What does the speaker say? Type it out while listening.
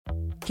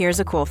Here's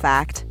a cool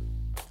fact.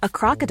 A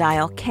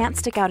crocodile can't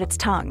stick out its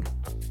tongue.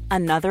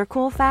 Another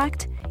cool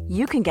fact,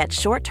 you can get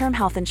short-term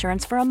health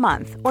insurance for a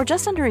month or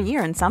just under a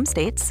year in some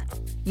states.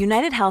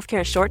 United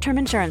Healthcare short-term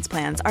insurance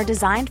plans are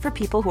designed for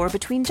people who are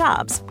between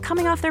jobs,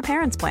 coming off their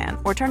parents' plan,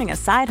 or turning a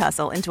side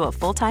hustle into a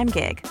full-time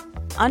gig.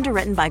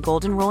 Underwritten by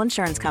Golden Rule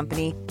Insurance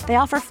Company, they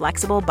offer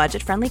flexible,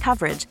 budget-friendly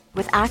coverage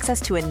with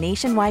access to a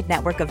nationwide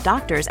network of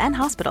doctors and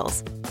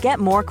hospitals. Get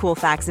more cool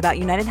facts about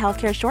United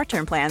Healthcare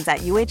short-term plans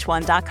at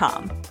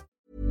uh1.com.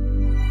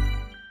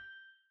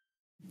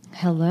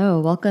 Hello,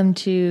 welcome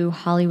to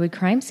Hollywood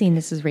Crime Scene.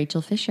 This is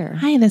Rachel Fisher.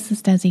 Hi, this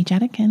is Desi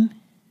Jetikin.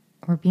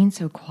 We're being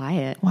so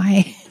quiet.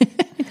 Why?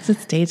 Because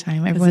it's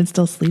daytime. Everyone's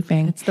still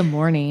sleeping. It's the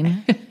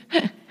morning.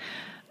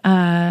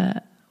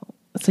 So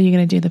you're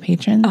going to do the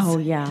patrons? Oh,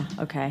 yeah.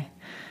 Okay.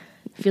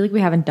 I feel like we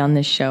haven't done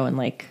this show in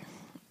like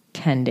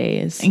 10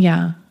 days.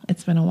 Yeah,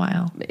 it's been a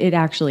while. It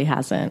actually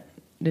hasn't.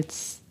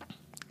 It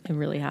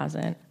really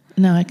hasn't.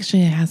 No,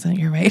 actually it hasn't.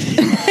 You're right.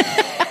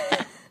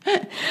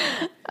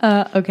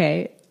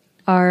 Okay.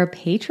 Our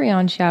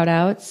Patreon shout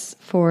outs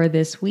for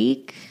this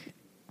week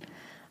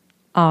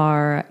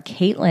are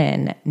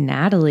Caitlin,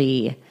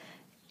 Natalie,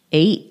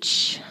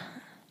 H,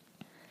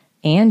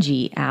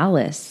 Angie,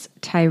 Alice,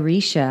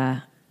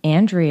 Tyresha,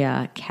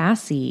 Andrea,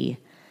 Cassie,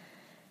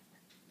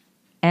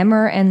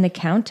 Emmer and the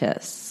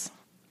Countess,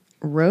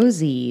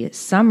 Rosie,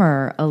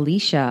 Summer,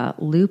 Alicia,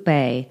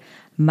 Lupe,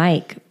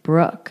 Mike,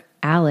 Brooke,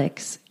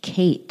 Alex,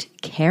 Kate,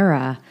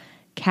 Kara,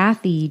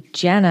 Kathy,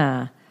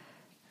 Jenna,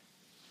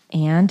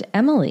 and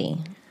Emily.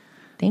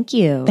 Thank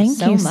you. Thank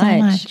you so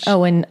much.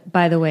 Oh, and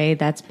by the way,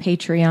 that's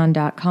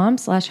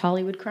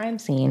patreon.com/Hollywood Crime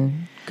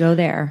Scene. Go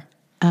there.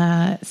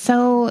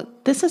 So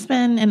this has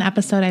been an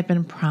episode I've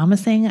been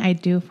promising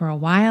I'd do for a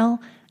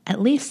while. At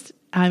least,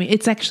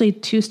 it's actually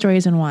two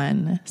stories in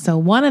one. So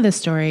one of the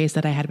stories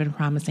that I had been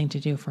promising to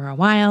do for a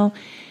while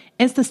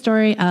is the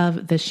story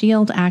of the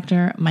S.H.I.E.L.D.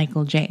 actor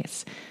Michael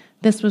Jace.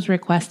 This was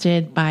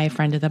requested by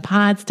friend of the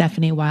pod,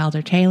 Stephanie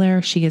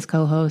Wilder-Taylor. She is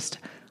co-host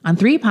on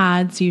 3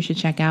 pods you should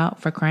check out: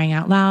 For Crying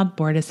Out Loud,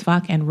 Bored as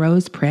Fuck, and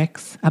Rose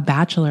Pricks, a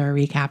Bachelor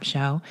recap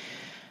show.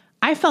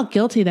 I felt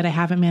guilty that I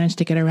haven't managed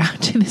to get around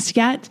to this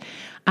yet,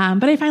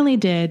 but I finally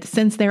did.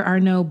 Since there are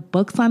no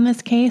books on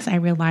this case, I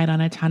relied on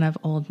a ton of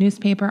old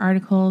newspaper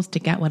articles to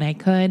get what I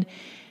could.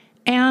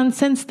 And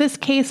since this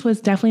case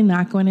was definitely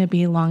not going to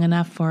be long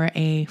enough for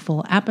a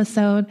full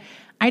episode,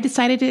 I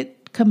decided to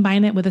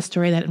combine it with a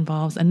story that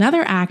involves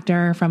another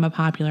actor from a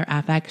popular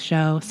FX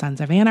show, Sons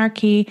of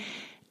Anarchy.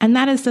 And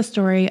that is the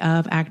story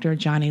of actor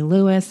Johnny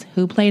Lewis,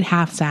 who played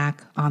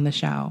Half-Sack on the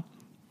show.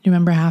 Do you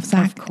remember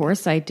Half-Sack? Of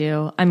course I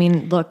do. I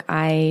mean, look,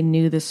 I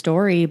knew the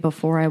story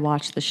before I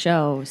watched the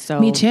show.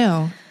 So Me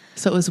too.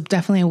 So it was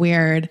definitely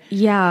weird.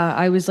 Yeah,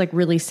 I was like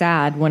really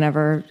sad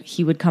whenever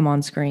he would come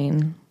on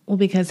screen. Well,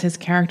 because his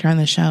character on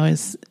the show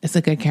is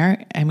a good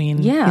character. I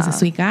mean, yeah. He's a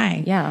sweet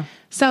guy. Yeah.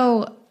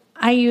 So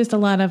I used a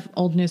lot of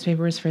old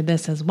newspapers for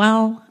this as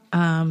well,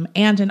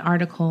 and an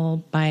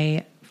article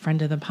by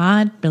friend of the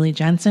pod, Billy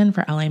Jensen,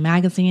 for LA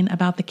Magazine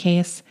about the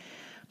case.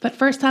 But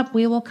first up,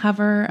 we will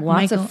cover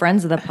Lots of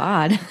friends of the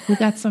pod. We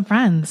got some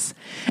friends.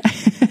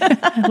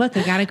 Look,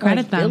 I got to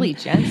credit them. Billy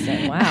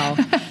Jensen, wow.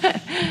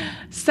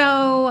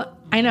 So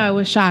I know, I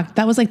was shocked.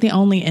 That was like the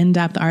only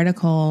in-depth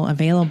article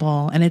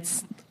available, and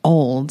it's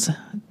old.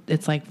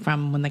 It's like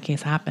from when the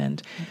case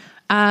happened.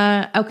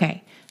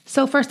 Okay,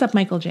 so first up,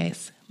 Michael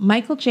Jace.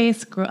 Michael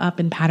Jace grew up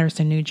in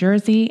Paterson, New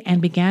Jersey,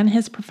 and began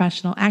his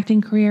professional acting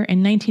career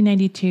in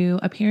 1992,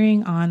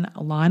 appearing on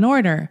Law &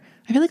 Order.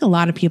 I feel like a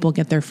lot of people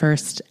get their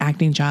first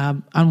acting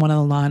job on one of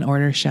the Law &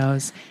 Order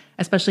shows,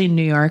 especially in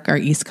New York or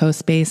East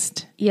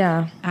Coast-based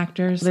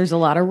actors. There's a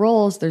lot of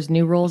roles. There's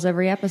new roles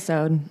every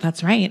episode.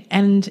 That's right.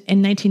 And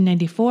in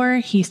 1994,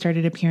 he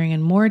started appearing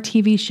in more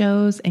TV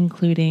shows,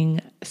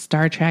 including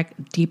Star Trek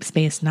Deep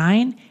Space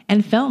Nine,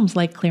 and films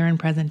like Clear and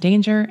Present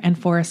Danger and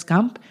Forrest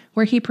Gump,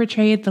 where he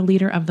portrayed the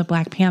leader of the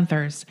Black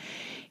Panthers.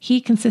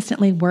 He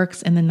consistently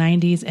works in the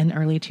 90s and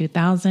early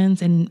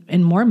 2000s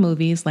in more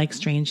movies like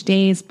Strange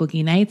Days,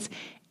 Boogie Nights,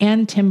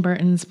 and Tim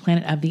Burton's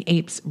Planet of the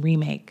Apes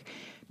remake.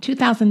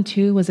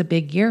 2002 was a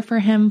big year for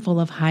him, full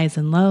of highs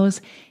and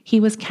lows. He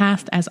was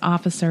cast as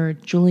Officer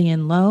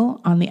Julian Lowe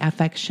on the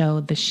FX show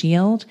The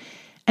Shield,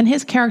 and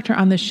his character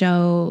on the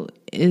show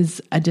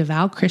is a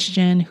devout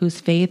Christian whose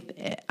faith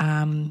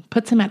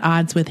puts him at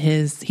odds with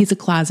he's a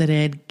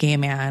closeted gay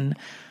man.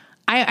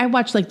 I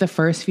watched like the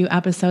first few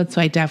episodes,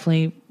 so I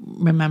definitely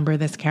remember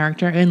this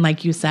character. And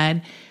like you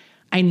said,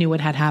 I knew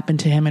what had happened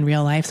to him in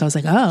real life. So I was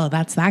like, oh,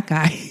 that's that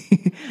guy.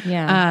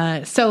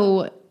 Yeah.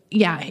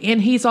 And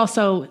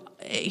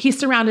he's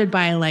surrounded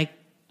by like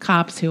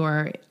cops who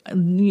are,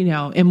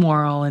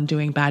 immoral and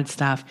doing bad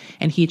stuff.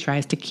 And he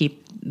tries to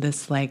keep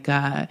this like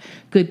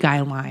good guy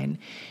line.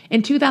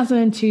 In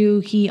 2002,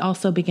 he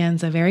also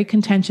begins a very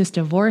contentious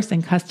divorce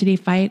and custody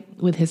fight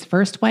with his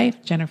first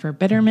wife, Jennifer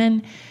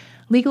Bitterman.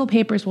 Legal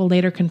papers will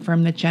later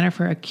confirm that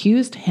Jennifer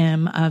accused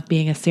him of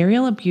being a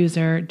serial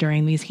abuser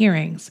during these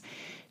hearings.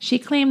 She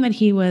claimed that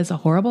he was a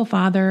horrible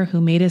father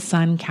who made his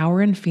son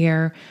cower in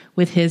fear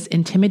with his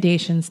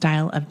intimidation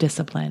style of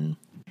discipline.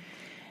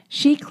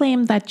 She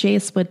claimed that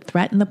Jace would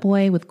threaten the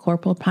boy with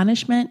corporal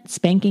punishment,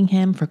 spanking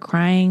him for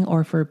crying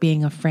or for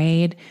being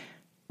afraid,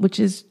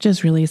 which is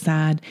just really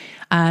sad.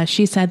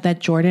 She said that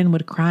Jordan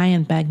would cry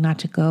and beg not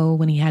to go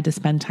when he had to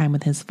spend time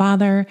with his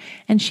father,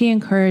 and she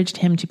encouraged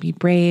him to be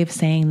brave,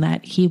 saying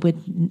that he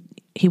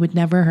would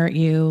never hurt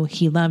you,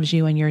 he loves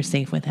you, and you're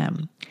safe with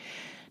him.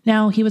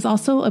 Now, he was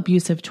also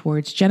abusive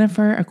towards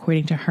Jennifer,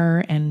 according to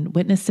her and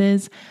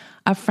witnesses.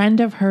 A friend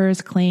of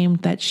hers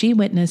claimed that she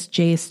witnessed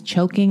Jace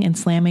choking and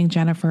slamming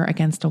Jennifer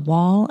against a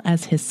wall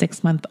as his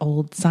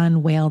 6-month-old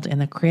son wailed in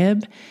the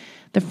crib.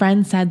 The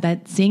friend said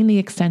that seeing the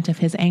extent of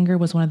his anger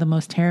was one of the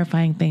most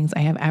terrifying things I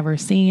have ever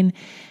seen,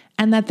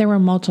 and that there were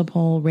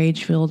multiple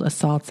rage-filled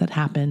assaults that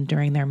happened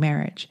during their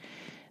marriage.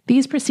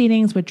 These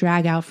proceedings would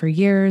drag out for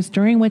years,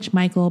 during which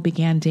Michael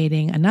began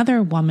dating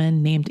another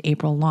woman named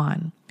April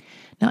Lawn.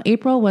 Now,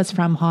 April was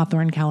from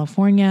Hawthorne,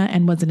 California,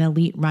 and was an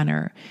elite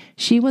runner.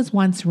 She was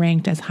once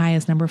ranked as high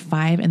as number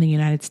 5 in the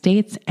United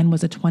States and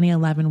was a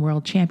 2011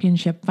 World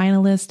Championship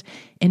finalist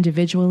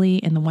individually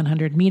in the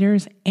 100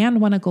 meters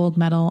and won a gold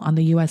medal on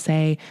the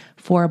USA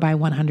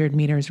 4x100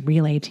 meters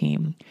relay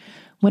team.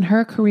 When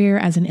her career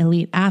as an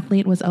elite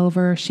athlete was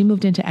over, she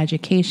moved into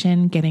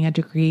education, getting a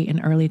degree in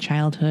early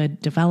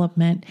childhood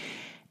development,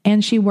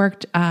 and she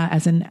worked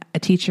as a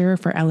teacher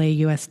for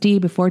LAUSD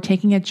before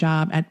taking a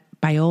job at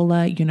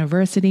Biola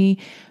University,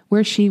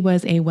 where she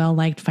was a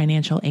well-liked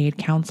financial aid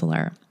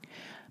counselor.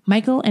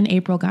 Michael and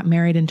April got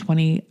married in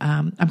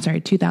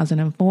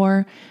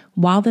 2004,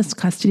 while this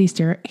custody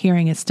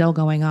hearing is still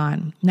going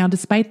on. Now,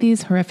 despite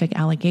these horrific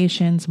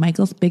allegations,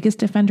 Michael's biggest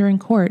defender in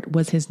court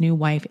was his new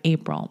wife,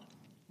 April.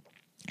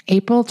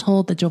 April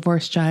told the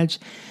divorce judge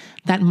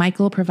that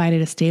Michael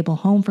provided a stable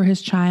home for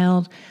his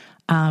child,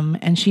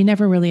 and she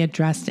never really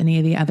addressed any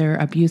of the other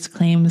abuse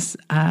claims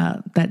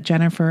that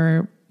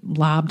Jennifer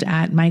lobbed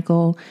at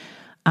Michael.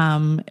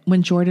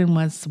 When Jordan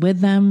was with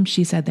them,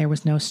 she said there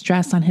was no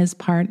stress on his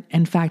part.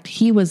 In fact,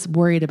 he was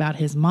worried about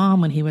his mom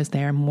when he was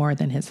there more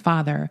than his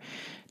father.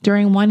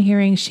 During one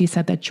hearing, she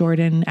said that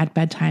Jordan at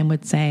bedtime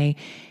would say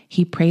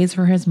he prays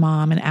for his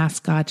mom and asks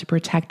God to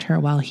protect her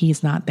while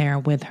he's not there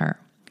with her.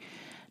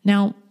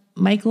 Now,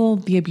 Michael,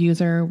 the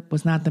abuser,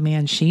 was not the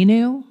man she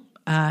knew.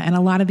 And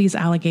a lot of these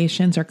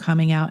allegations are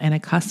coming out in a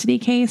custody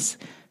case.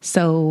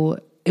 So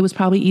it was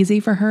probably easy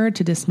for her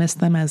to dismiss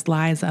them as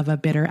lies of a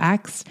bitter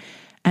ex.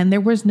 And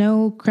there was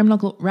no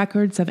criminal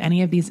records of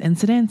any of these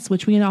incidents,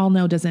 which we all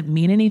know doesn't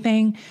mean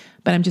anything,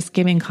 but I'm just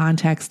giving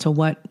context to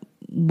what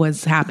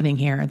was happening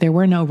here. There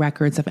were no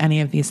records of any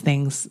of these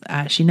things.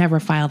 She never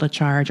filed a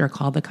charge or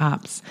called the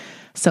cops.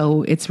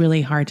 So it's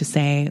really hard to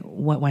say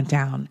what went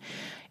down.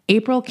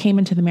 April came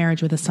into the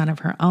marriage with a son of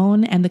her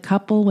own, and the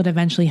couple would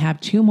eventually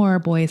have 2 more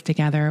boys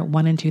together,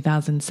 one in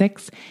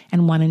 2006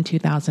 and one in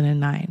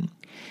 2009.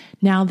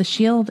 Now, The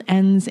Shield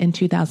ends in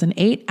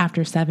 2008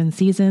 after 7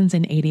 seasons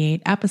and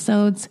 88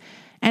 episodes.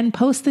 And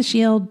post The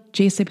Shield,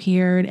 Jace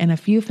appeared in a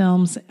few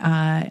films,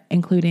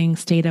 including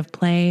State of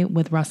Play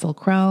with Russell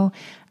Crowe,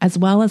 as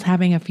well as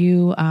having a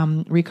few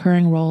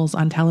recurring roles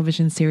on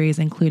television series,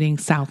 including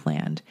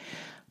Southland.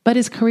 But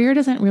his career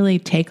doesn't really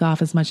take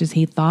off as much as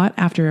he thought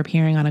after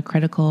appearing on a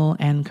critical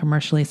and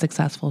commercially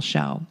successful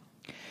show.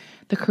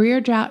 The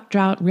career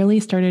drought really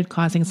started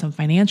causing some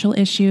financial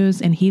issues,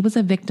 and he was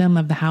a victim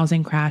of the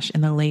housing crash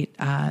in the late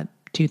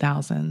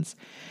 2000s.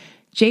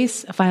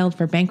 Jace filed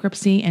for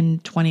bankruptcy in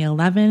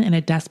 2011 in a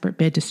desperate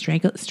bid to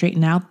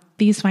straighten out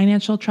these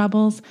financial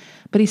troubles,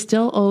 but he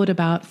still owed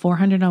about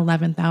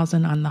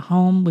 $411,000 on the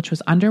home, which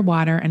was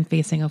underwater and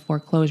facing a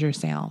foreclosure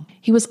sale.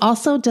 He was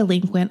also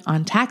delinquent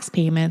on tax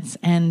payments,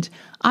 and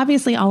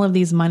obviously all of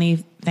these money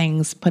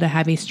things put a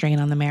heavy strain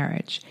on the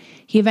marriage.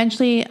 He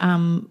eventually,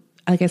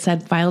 like I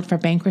said, filed for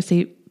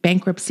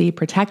bankruptcy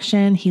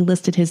protection. He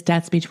listed his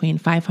debts between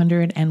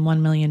 $500,000 and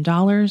 $1 million,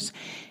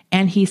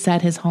 and he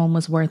said his home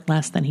was worth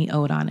less than he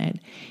owed on it.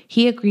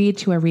 He agreed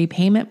to a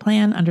repayment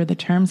plan under the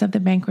terms of the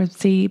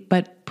bankruptcy,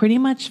 but pretty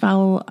much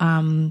fell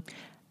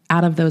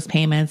out of those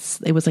payments.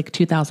 It was like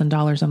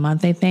 $2,000 a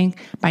month, I think,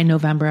 by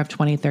November of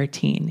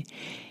 2013.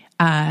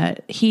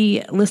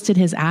 He listed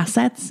his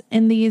assets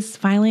in these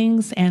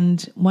filings,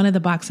 and one of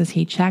the boxes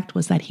he checked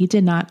was that he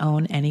did not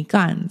own any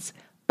guns,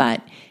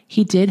 but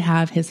he did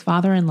have his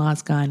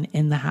father-in-law's gun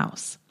in the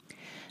house.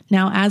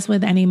 Now, as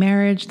with any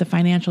marriage, the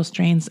financial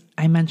strains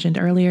I mentioned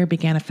earlier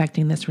began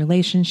affecting this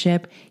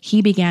relationship.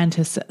 He began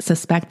to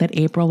suspect that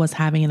April was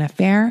having an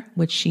affair,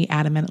 which she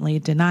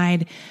adamantly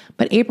denied.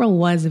 But April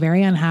was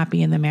very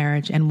unhappy in the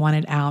marriage and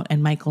wanted out,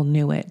 and Michael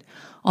knew it.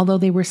 Although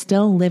they were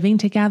still living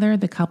together,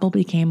 the couple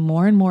became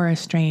more and more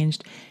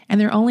estranged,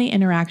 and their only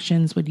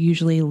interactions would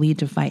usually lead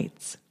to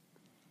fights.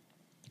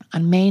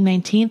 On May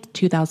 19th,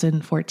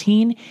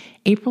 2014,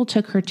 April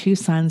took her 2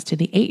 sons to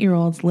the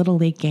 8-year-old's Little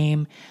League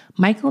game.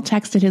 Michael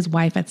texted his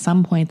wife at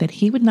some point that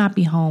he would not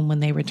be home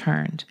when they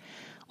returned.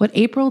 What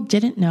April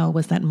didn't know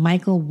was that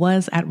Michael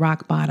was at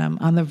rock bottom,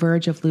 on the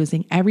verge of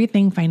losing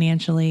everything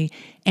financially,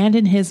 and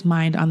in his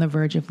mind on the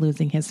verge of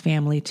losing his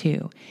family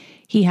too.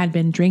 He had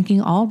been drinking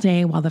all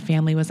day while the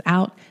family was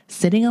out,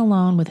 sitting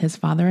alone with his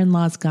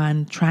father-in-law's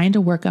gun, trying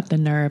to work up the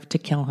nerve to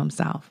kill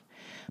himself.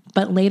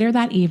 But later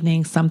that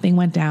evening, something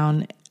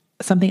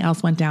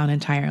else went down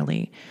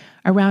entirely.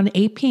 Around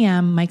 8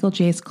 p.m., Michael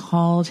Jace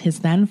called his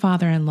then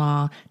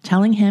father-in-law,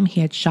 telling him he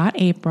had shot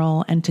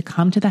April and to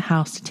come to the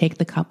house to take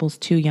the couple's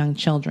 2 young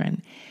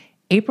children.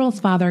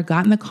 April's father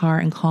got in the car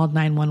and called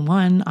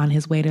 911 on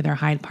his way to their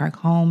Hyde Park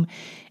home.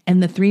 In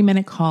the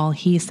 3-minute call,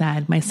 he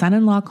said, "My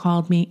son-in-law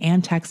called me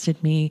and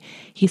texted me.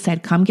 He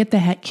said, come get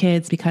the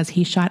kids because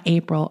he shot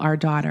April, our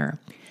daughter."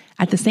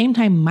 At the same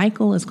time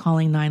Michael is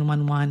calling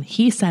 911,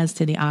 he says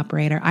to the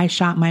operator, "I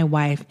shot my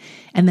wife,"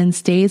 and then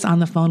stays on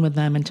the phone with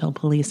them until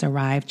police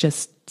arrive,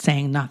 just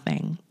saying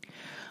nothing.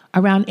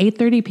 Around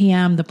 8:30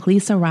 p.m., the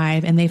police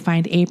arrive and they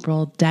find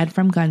April dead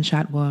from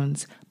gunshot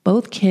wounds.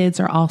 Both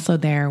kids are also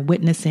there,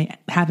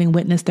 having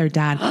witnessed their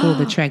dad pull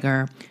the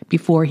trigger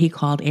before he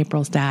called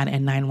April's dad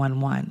and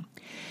 911.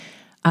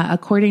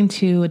 According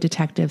to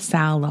Detective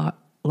Sal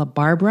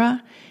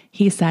LaBarbera,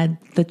 he said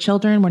the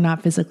children were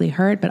not physically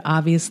hurt, but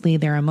obviously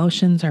their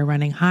emotions are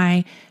running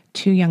high.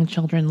 2 young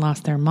children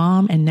lost their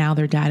mom, and now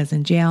their dad is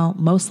in jail,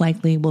 most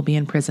likely will be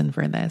in prison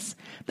for this.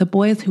 The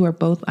boys, who are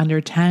both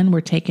under 10, were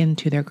taken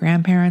to their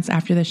grandparents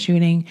after the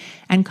shooting,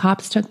 and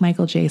cops took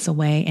Michael Jace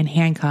away in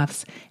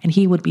handcuffs, and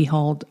he would be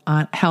held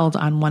on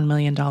 $1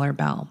 million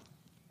bail.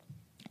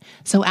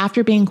 So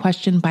after being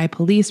questioned by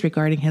police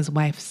regarding his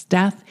wife's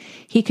death,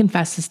 he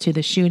confesses to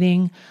the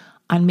shooting.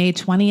 On May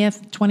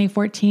 20th,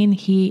 2014,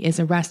 he is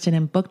arrested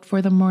and booked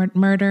for the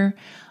murder.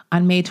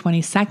 On May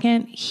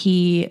 22nd,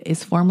 he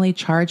is formally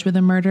charged with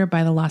the murder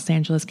by the Los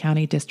Angeles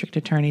County District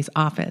Attorney's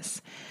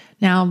Office.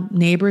 Now,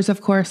 neighbors,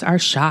 of course, are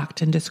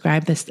shocked and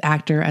describe this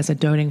actor as a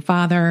doting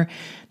father.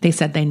 They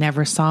said they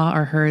never saw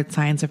or heard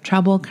signs of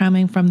trouble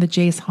coming from the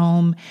Jace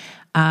home.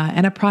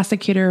 And a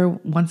prosecutor,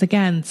 once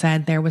again,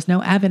 said there was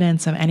no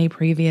evidence of any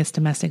previous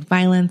domestic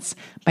violence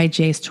by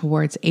Jace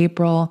towards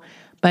April.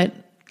 But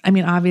I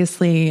mean,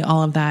 obviously,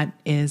 all of that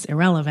is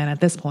irrelevant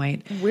at this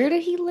point. Where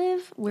did he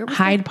live? Where was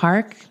Hyde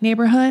Park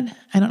neighborhood?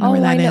 I don't know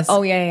where that is.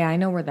 Oh, yeah, I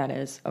know where that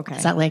is. Okay.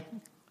 Is that like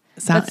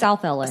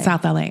South LA?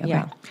 South LA, okay.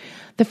 Yeah.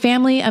 The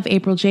family of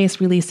April Jace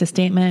released a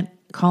statement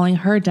calling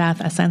her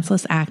death a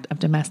senseless act of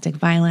domestic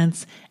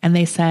violence, and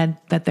they said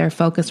that their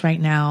focus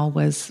right now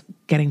was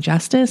getting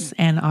justice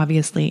and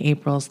obviously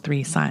April's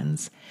 3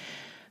 sons.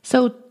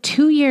 So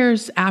 2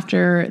 years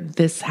after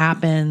this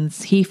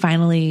happens, he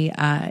finally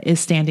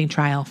is standing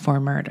trial for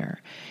murder.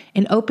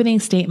 In opening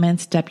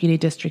statements, Deputy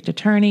District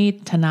Attorney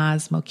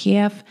Tanaz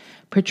Mokiev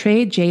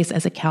portrayed Jace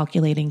as a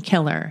calculating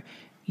killer.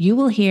 You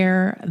will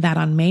hear that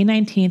on May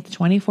 19th,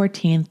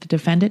 2014, the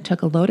defendant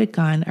took a loaded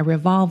gun, a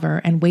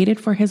revolver, and waited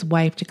for his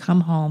wife to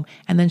come home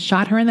and then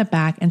shot her in the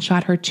back and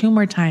shot her 2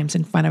 more times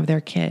in front of their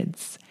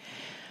kids.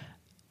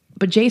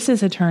 But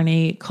Jace's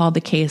attorney called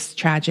the case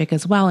tragic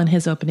as well in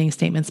his opening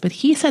statements, but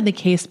he said the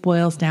case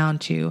boils down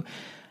to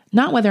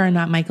not whether or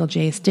not Michael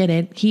Jace did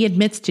it. He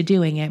admits to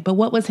doing it, but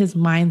what was his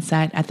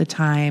mindset at the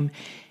time,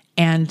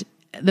 and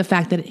the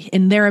fact that,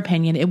 in their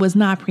opinion, it was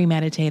not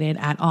premeditated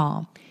at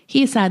all.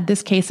 He said,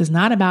 "This case is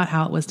not about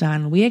how it was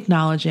done. We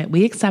acknowledge it.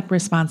 We accept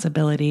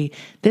responsibility.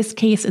 This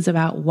case is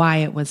about why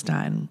it was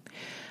done."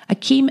 A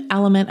key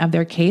element of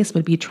their case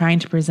would be trying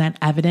to present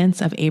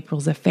evidence of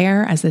April's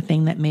affair as the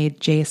thing that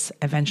made Jace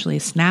eventually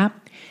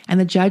snap, and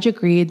the judge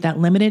agreed that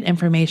limited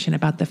information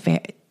about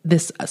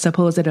this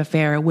supposed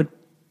affair would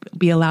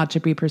be allowed to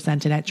be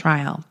presented at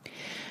trial.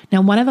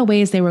 Now, one of the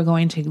ways they were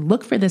going to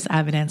look for this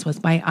evidence was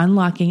by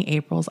unlocking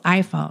April's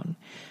iPhone.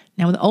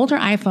 Now, with older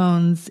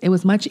iPhones, it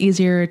was much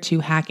easier to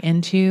hack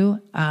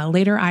into.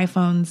 Later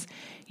iPhones,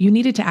 you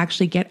needed to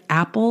actually get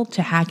Apple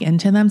to hack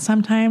into them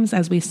sometimes,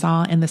 as we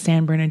saw in the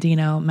San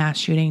Bernardino mass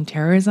shooting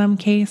terrorism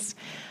case.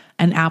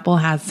 And Apple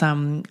had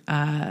some,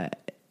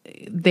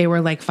 they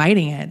were like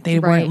fighting it. They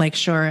weren't like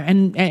sure.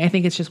 And I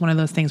think it's just one of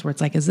those things where it's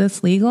like, is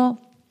this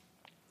legal?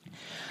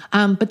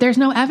 But there's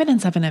no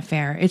evidence of an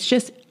affair. It's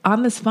just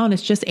on this phone,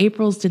 it's just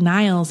April's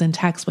denials in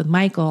text with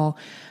Michael,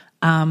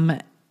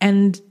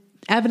 and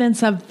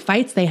evidence of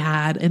fights they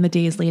had in the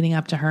days leading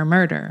up to her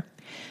murder.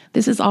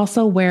 This is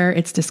also where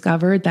it's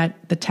discovered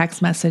that the text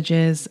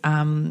messages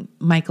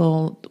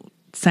Michael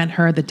sent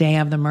her the day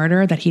of the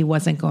murder, that he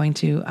wasn't going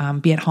to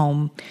be at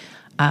home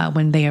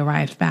when they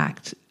arrived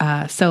back.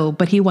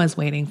 But he was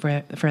waiting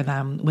for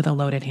them with a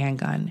loaded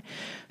handgun.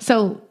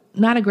 So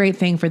not a great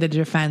thing for the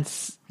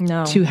defense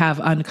to have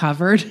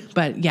uncovered,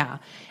 but yeah.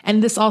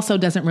 And this also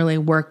doesn't really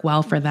work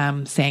well for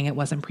them, saying it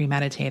wasn't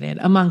premeditated,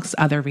 amongst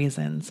other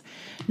reasons.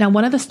 Now,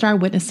 one of the star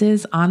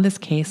witnesses on this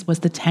case was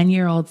the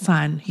 10-year-old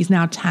son. He's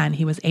now 10.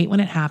 He was 8 when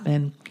it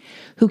happened,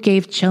 who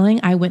gave chilling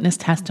eyewitness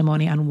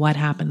testimony on what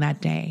happened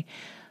that day.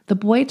 The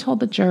boy told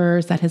the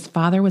jurors that his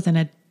father was in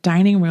a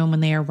dining room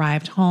when they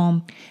arrived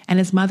home, and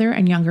his mother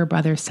and younger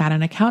brother sat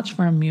on a couch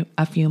for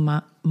a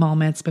few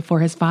moments before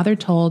his father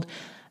told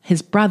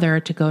his brother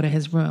to go to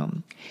his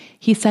room.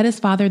 He said his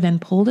father then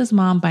pulled his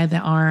mom by the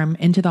arm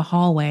into the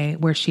hallway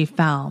where she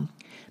fell.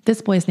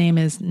 This boy's name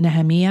is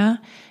Nehemiah.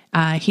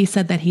 He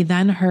said that he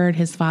then heard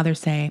his father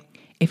say,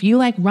 "If you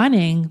like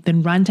running,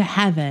 then run to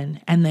heaven."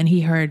 And then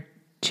he heard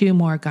 2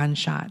 more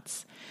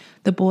gunshots.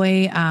 The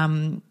boy,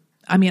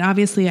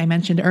 obviously I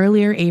mentioned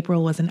earlier,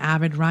 April was an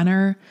avid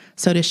runner.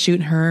 So to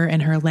shoot her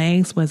in her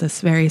legs was a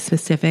very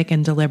specific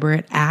and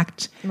deliberate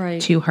act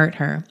to hurt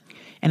her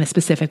in a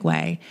specific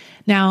way.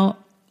 Now,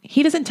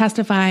 he doesn't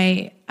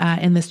testify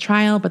in this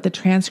trial, but the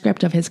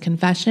transcript of his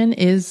confession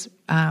is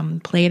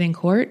played in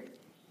court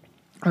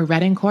or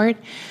read in court.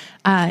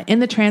 In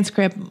the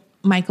transcript,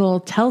 Michael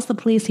tells the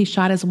police he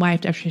shot his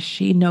wife after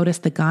she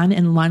noticed the gun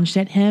and lunged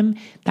at him.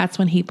 That's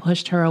when he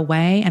pushed her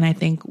away. And I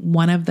think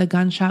one of the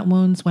gunshot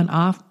wounds went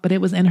off, but it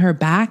was in her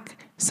back.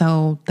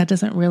 So that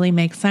doesn't really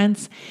make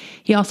sense.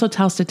 He also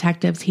tells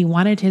detectives he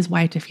wanted his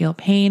wife to feel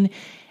pain,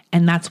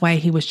 and that's why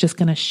he was just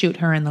going to shoot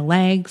her in the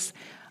legs.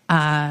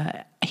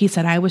 He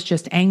said, "I was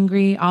just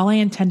angry. All I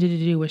intended to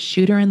do was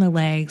shoot her in the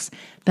legs.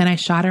 Then I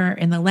shot her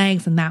in the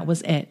legs, and that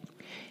was it."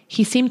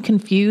 He seemed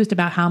confused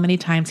about how many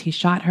times he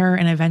shot her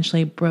and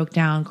eventually broke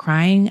down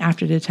crying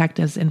after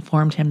detectives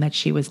informed him that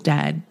she was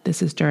dead.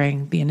 This is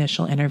during the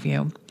initial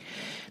interview.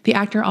 The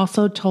actor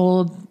also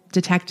told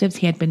detectives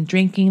he had been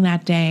drinking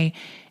that day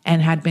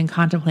and had been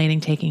contemplating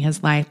taking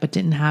his life, but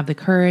didn't have the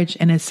courage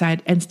and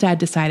instead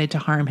decided to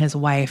harm his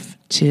wife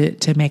to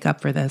make up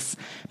for this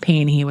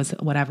pain he was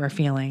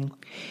feeling.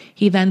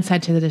 He then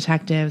said to the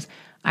detectives,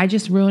 "I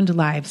just ruined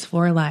lives,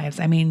 4 lives.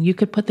 I mean, you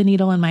could put the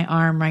needle in my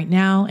arm right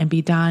now and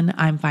be done.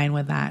 I'm fine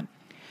with that."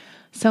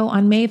 So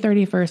on May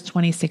 31st,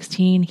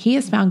 2016, he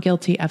is found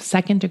guilty of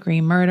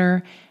second-degree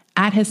murder.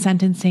 At his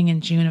sentencing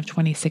in June of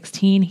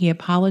 2016, he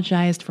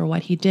apologized for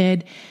what he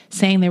did,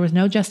 saying there was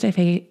no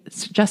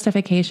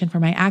justification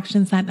for my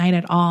actions that night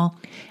at all,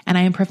 and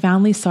I am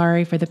profoundly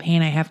sorry for the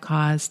pain I have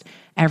caused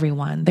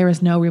everyone. There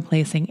is no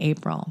replacing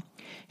April.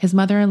 His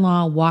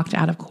mother-in-law walked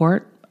out of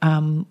court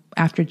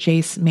after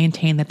Jace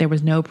maintained that there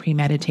was no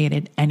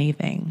premeditated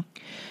anything.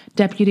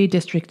 Deputy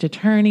District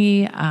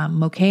Attorney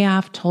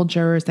Mokayev told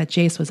jurors that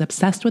Jace was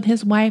obsessed with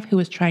his wife, who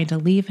was trying to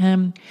leave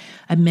him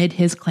amid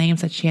his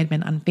claims that she had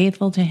been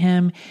unfaithful to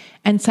him,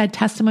 and said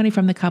testimony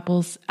from the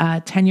couple's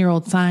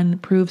 10-year-old son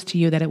proves to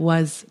you that it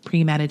was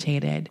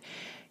premeditated.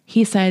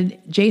 He said,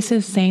 "Jace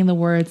is saying the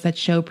words that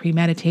show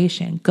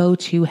premeditation, go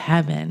to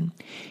heaven."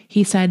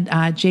 He said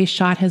Jace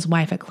shot his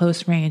wife at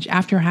close range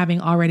after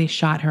having already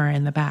shot her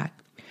in the back.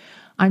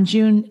 On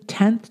June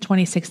 10th,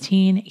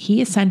 2016,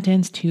 he is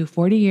sentenced to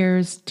 40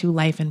 years to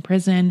life in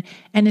prison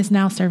and is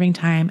now serving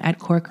time at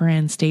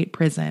Corcoran State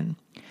Prison.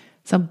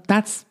 So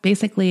that's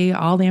basically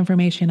all the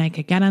information I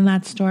could get on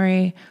that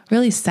story.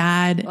 Really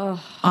sad,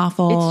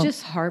 awful. It's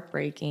just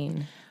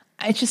heartbreaking.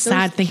 It's just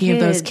sad thinking of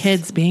those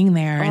kids being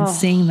there and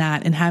seeing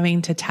that and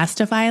having to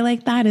testify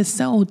like that is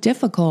so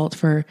difficult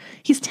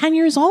he's 10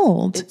 years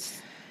old.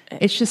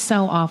 It's just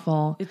so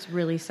awful. It's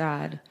really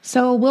sad.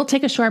 So we'll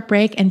take a short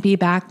break and be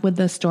back with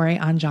the story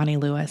on Johnny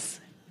Lewis.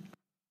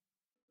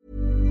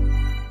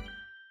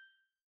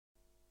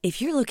 If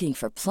you're looking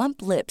for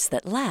plump lips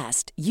that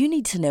last, you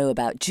need to know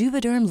about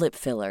Juvederm lip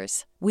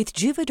fillers. With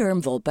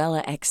Juvederm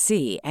Volbella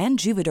XC and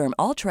Juvederm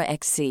Ultra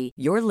XC,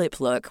 your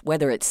lip look,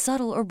 whether it's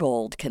subtle or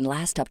bold, can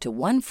last up to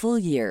 1 full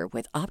year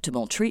with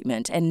optimal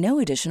treatment and no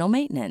additional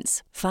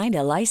maintenance. Find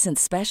a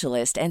licensed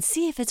specialist and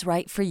see if it's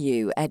right for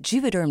you at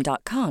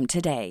Juvederm.com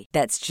today.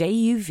 That's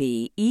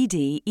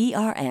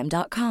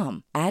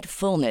JUVEDERM.com. Add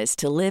fullness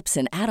to lips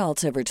in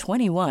adults over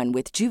 21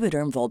 with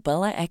Juvederm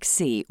Volbella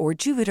XC or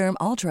Juvederm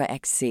Ultra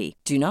XC.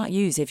 Do not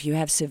use if you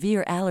have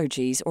severe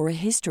allergies or a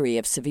history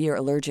of severe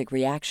allergic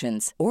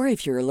reactions, or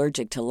if you're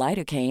allergic to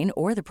lidocaine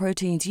or the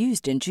proteins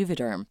used in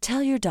Juvederm.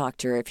 Tell your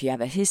doctor if you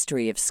have a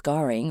history of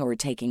scarring or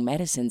taking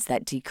medicines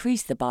that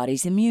decrease the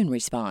body's immune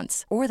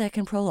response or that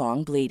can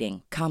prolong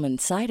bleeding. Common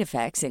side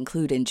effects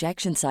include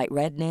injection site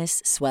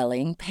redness,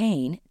 swelling,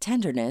 pain,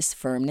 tenderness,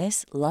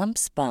 firmness,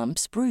 lumps,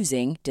 bumps,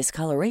 bruising,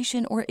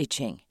 discoloration, or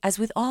itching. As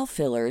with all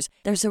fillers,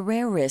 there's a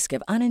rare risk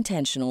of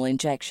unintentional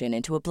injection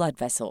into a blood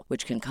vessel,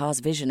 which can cause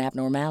vision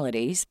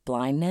abnormalities,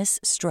 blindness,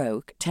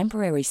 stroke,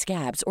 temporary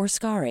scabs, or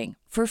scarring.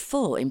 For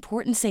full,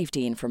 important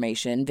safety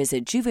information,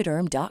 visit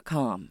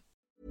Juvederm.com.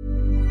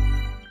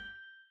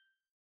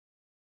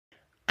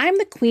 I'm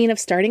the queen of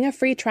starting a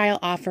free trial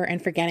offer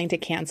and forgetting to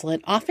cancel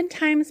it,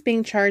 oftentimes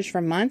being charged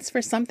for months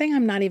for something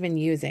I'm not even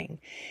using.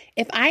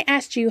 If I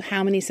asked you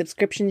how many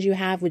subscriptions you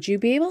have, would you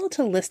be able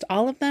to list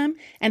all of them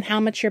and how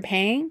much you're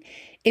paying?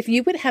 If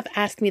you would have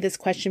asked me this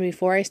question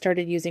before I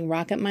started using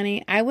Rocket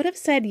Money, I would have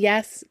said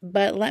yes,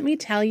 but let me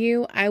tell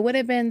you, I would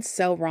have been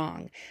so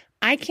wrong.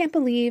 I can't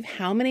believe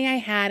how many I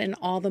had and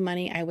all the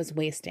money I was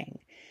wasting.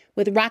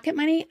 With Rocket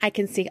Money, I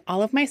can see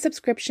all of my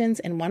subscriptions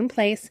in one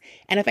place,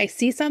 and if I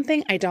see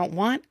something I don't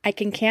want, I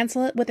can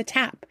cancel it with a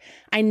tap.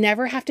 I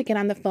never have to get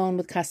on the phone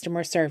with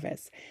customer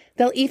service.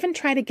 They'll even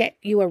try to get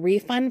you a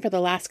refund for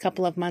the last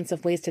couple of months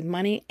of wasted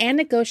money and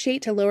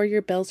negotiate to lower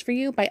your bills for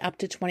you by up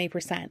to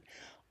 20%.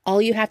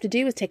 All you have to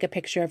do is take a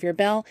picture of your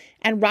bill,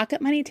 and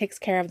Rocket Money takes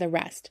care of the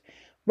rest.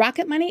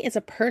 Rocket Money is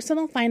a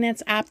personal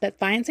finance app that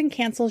finds and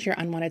cancels your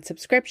unwanted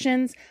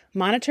subscriptions,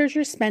 monitors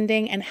your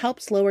spending, and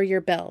helps lower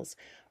your bills.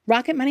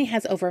 Rocket Money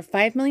has over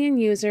 5 million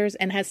users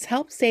and has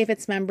helped save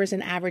its members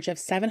an average of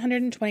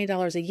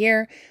 $720 a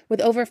year, with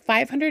over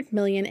 500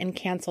 million in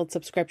canceled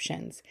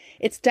subscriptions.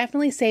 It's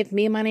definitely saved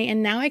me money,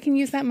 and now I can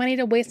use that money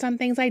to waste on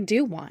things I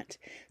do want.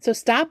 So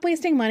stop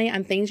wasting money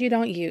on things you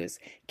don't use.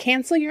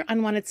 Cancel your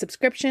unwanted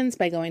subscriptions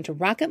by going to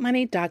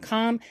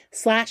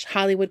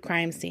rocketmoney.com/Hollywood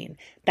Crime Scene.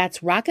 That's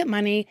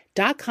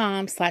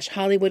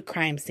rocketmoney.com/Hollywood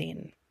Crime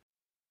Scene.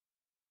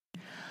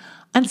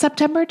 On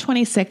September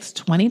 26,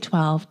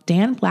 2012,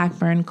 Dan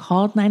Blackburn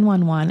called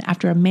 911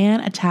 after a man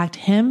attacked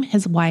him,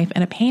 his wife,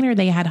 and a painter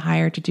they had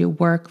hired to do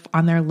work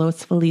on their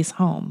Los Feliz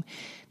home.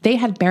 They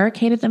had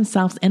barricaded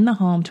themselves in the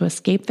home to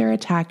escape their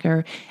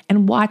attacker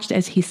and watched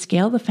as he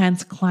scaled the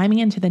fence, climbing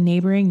into the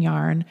neighboring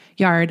yard,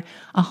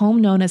 a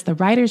home known as the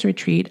Writers'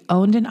 Retreat,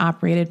 owned and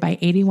operated by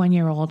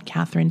 81-year-old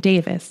Catherine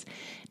Davis.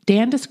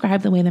 Dan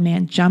described the way the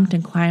man jumped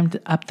and climbed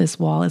up this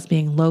wall as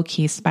being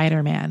low-key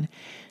Spider-Man.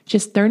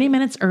 Just 30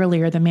 minutes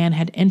earlier, the man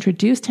had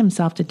introduced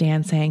himself to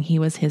Dan, saying he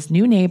was his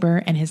new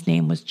neighbor and his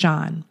name was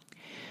John.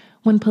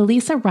 When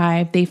police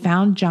arrived, they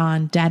found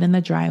John dead in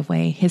the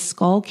driveway, his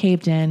skull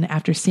caved in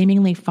after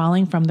seemingly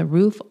falling from the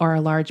roof or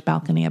a large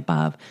balcony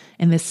above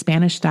in this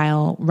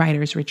Spanish-style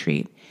writer's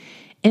retreat.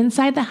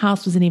 Inside the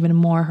house was an even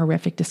more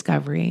horrific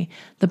discovery: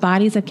 the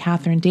bodies of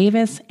Catherine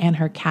Davis and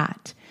her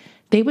cat.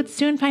 They would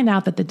soon find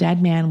out that the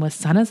dead man was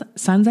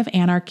Sons of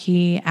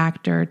Anarchy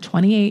actor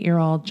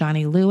 28-year-old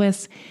Johnny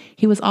Lewis.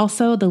 He was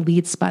also the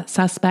lead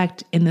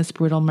suspect in this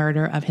brutal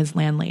murder of his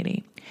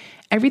landlady.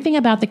 Everything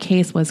about the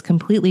case was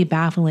completely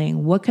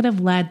baffling. What could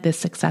have led this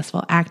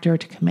successful actor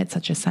to commit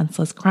such a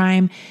senseless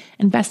crime?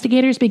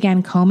 Investigators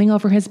began combing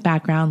over his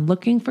background,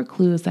 looking for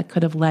clues that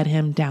could have led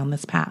him down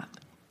this path.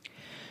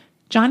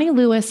 Johnny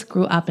Lewis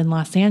grew up in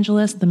Los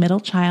Angeles, the middle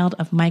child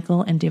of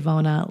Michael and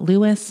Devona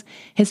Lewis.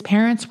 His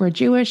parents were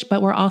Jewish,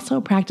 but were also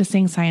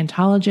practicing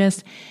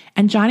Scientologists,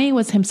 and Johnny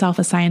was himself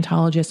a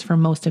Scientologist for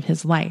most of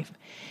his life.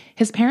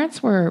 His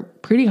parents were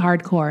pretty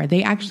hardcore.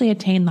 They actually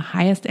attained the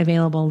highest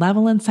available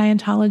level in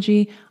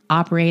Scientology,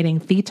 operating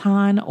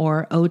Theton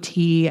or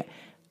OT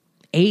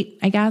 8,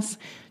 I guess.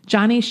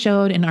 Johnny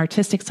showed an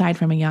artistic side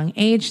from a young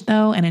age,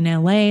 though, and in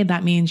LA,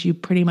 that means you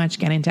pretty much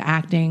get into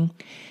acting.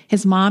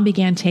 His mom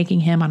began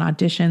taking him on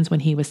auditions when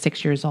he was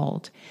 6 years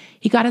old.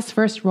 He got his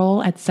first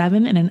role at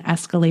 7 in an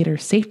escalator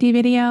safety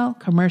video.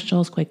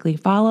 Commercials quickly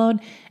followed,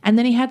 and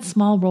then he had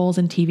small roles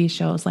in TV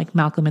shows like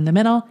Malcolm in the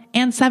Middle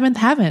and Seventh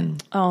Heaven.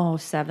 Oh,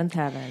 Seventh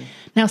Heaven.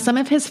 Now, some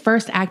of his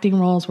first acting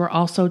roles were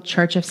also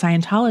Church of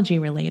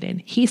Scientology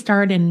related. He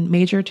starred in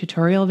major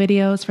tutorial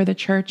videos for the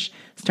church,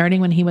 starting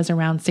when he was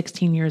around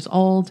 16 years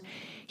old.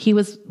 He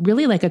was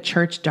really like a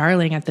church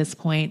darling at this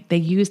point. They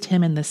used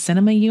him in the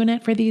cinema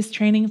unit for these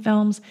training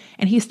films,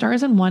 and he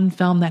stars in one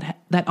film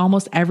that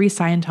almost every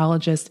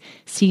Scientologist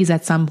sees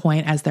at some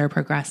point as they're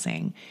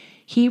progressing.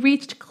 He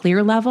reached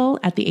clear level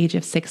at the age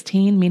of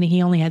 16, meaning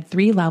he only had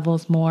 3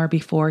 levels more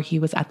before he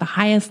was at the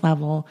highest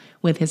level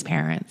with his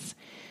parents.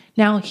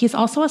 Now, he's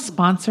also a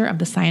sponsor of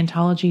the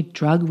Scientology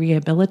drug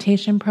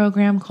rehabilitation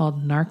program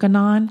called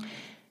Narconon.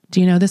 Do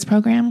you know this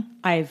program?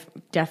 I've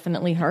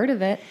definitely heard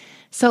of it.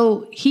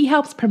 So he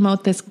helps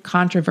promote this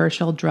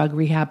controversial drug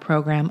rehab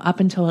program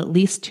up until at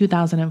least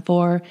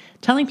 2004,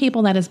 telling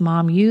people that his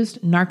mom used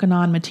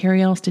Narconon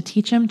materials to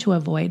teach him to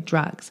avoid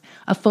drugs.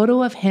 A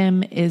photo of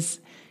him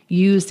is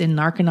used in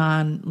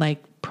Narconon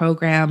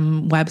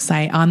program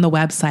website, on the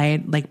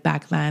website,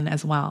 back then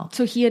as well.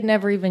 So he had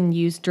never even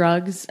used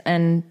drugs,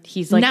 and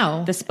he's the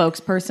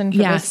spokesperson for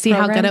this see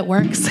program? How good it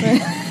works?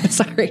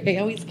 Sorry,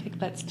 I always pick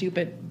that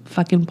stupid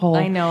fucking pole.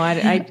 I know.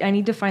 I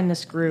need to find the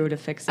screw to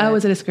fix it. Oh,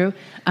 is it a screw?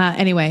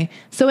 Anyway,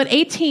 so at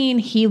 18,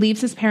 he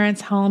leaves his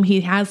parents' home.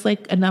 He has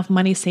enough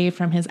money saved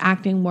from his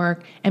acting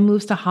work and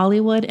moves to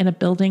Hollywood in a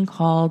building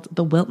called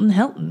the Wilton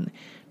Hilton.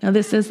 Now,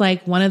 this is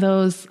one of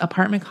those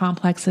apartment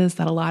complexes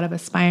that a lot of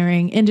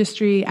aspiring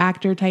industry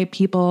actor type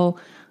people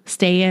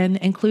stay in,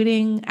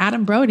 including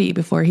Adam Brody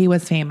before he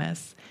was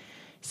famous.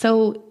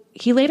 So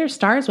he later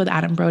stars with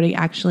Adam Brody,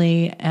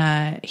 actually.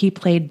 He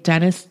played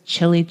Dennis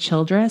Chili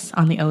Childress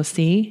on the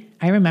OC.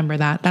 I remember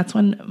that. That's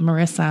when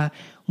Marissa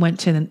went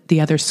to the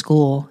other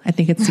school. I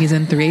think it's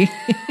season 3.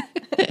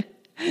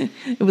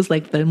 It was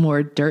the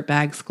more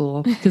dirtbag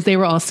school because they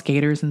were all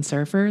skaters and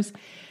surfers.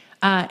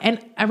 And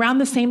around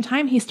the same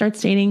time, he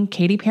starts dating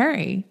Katy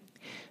Perry.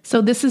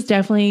 So this is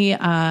definitely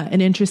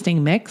an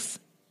interesting mix.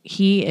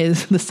 He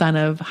is the son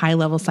of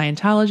high-level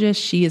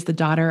Scientologists. She is the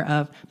daughter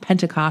of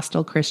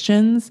Pentecostal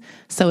Christians.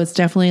 So it's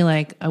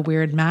definitely a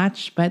weird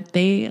match, but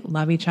they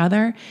love each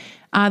other.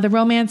 The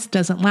romance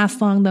doesn't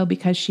last long, though,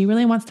 because she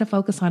really wants to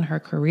focus on her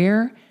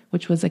career,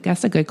 which was, I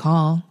guess, a good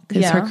call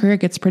because her career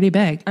gets pretty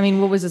big. I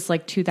mean, what was this,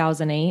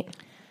 2008?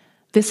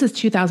 This is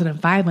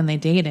 2005 when they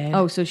dated.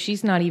 Oh, so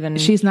she's not even...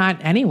 She's not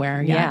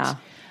anywhere yet. Yeah.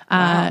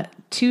 Wow.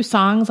 2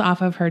 songs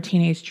off of her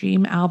Teenage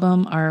Dream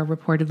album are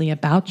reportedly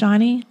about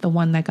Johnny, The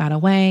One That Got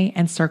Away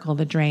and Circle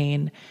the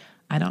Drain.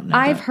 I don't know.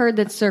 I've heard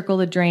that Circle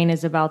the Drain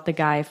is about the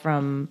guy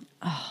from,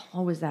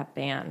 what was that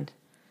band?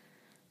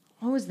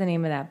 What was the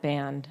name of that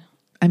band?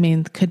 I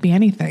mean, it could be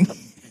anything.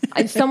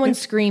 Someone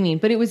screaming,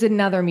 but it was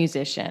another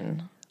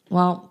musician.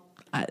 Well,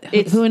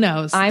 who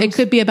knows? It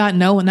could be about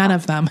none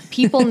of them.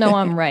 People know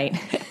I'm right.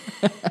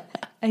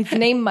 His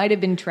name might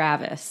have been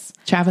Travis.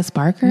 Travis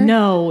Barker?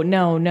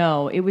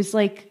 No. It was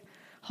like,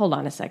 hold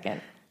on a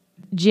second.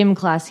 Gym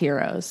Class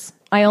Heroes.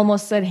 I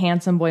almost said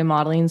Handsome Boy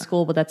Modeling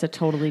School, but that's a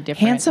totally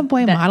different. Handsome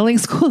Boy Modeling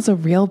School is a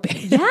real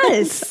band.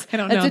 Yes. I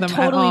don't know them It's a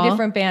totally at all.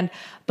 different band.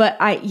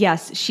 But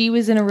yes, she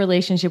was in a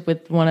relationship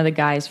with one of the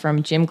guys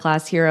from Gym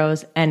Class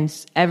Heroes, and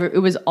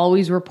it was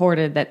always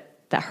reported that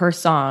her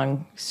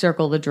song,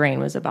 Circle the Drain,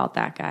 was about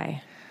that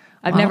guy.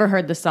 I've never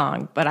heard the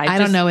song, but I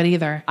don't know it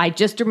either. I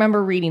just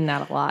remember reading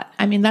that a lot.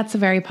 I mean, that's a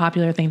very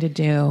popular thing to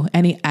do.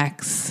 Any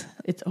ex.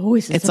 It's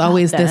always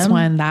this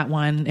one, that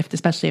one,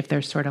 especially if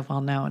they're sort of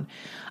well known.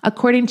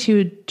 According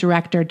to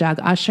director Doug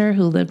Usher,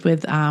 who lived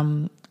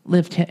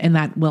in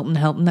that Wilton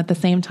Hilton at the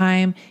same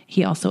time,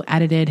 he also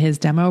edited his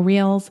demo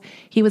reels.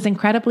 He was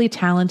incredibly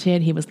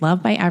talented. He was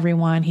loved by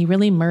everyone. He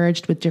really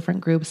merged with different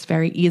groups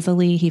very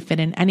easily. He fit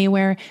in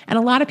anywhere. And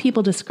a lot of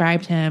people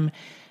described him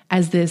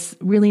as this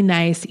really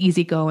nice,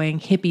 easygoing,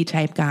 hippie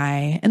type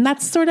guy. And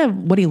that's sort of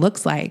what he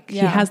looks like.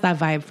 Yeah. He has that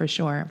vibe for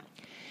sure.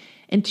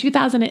 In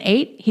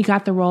 2008, he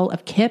got the role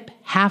of Kip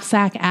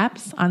Halfsack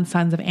Epps on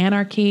Sons of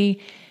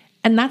Anarchy.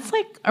 And that's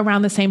like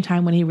around the same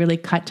time when he really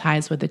cut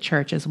ties with the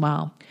church as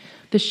well.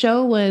 The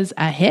show was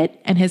a hit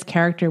and his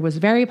character was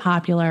very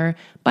popular.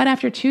 But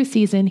after 2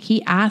 seasons,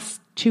 he asked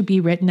to be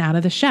written out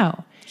of the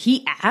show.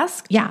 He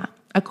asked? Yeah.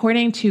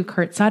 According to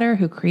Kurt Sutter,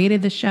 who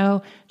created the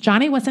show,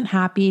 Johnny wasn't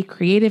happy.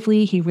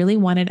 Creatively, he really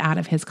wanted out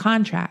of his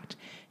contract.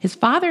 His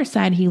father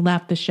said he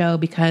left the show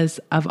because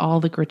of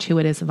all the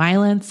gratuitous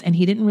violence, and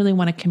he didn't really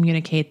want to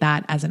communicate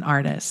that as an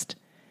artist.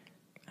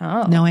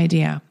 Oh. No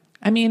idea.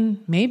 I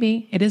mean,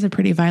 maybe. It is a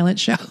pretty violent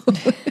show.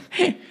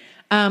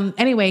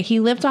 Anyway, he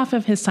lived off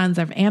of his Sons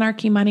of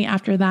Anarchy money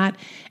after that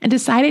and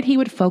decided he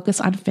would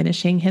focus on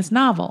finishing his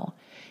novel.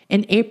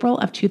 In April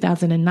of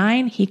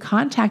 2009, he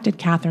contacted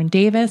Catherine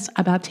Davis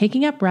about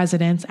taking up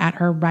residence at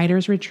her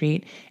writer's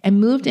retreat and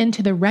moved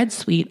into the Red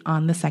Suite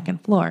on the 2nd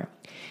floor.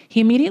 He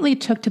immediately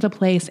took to the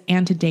place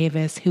and to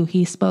Davis, who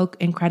he spoke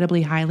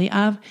incredibly highly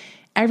of.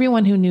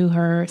 Everyone who knew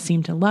her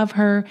seemed to love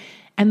her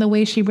and the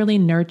way she really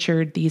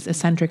nurtured these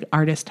eccentric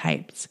artist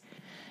types.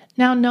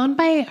 Now, known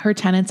by her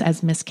tenants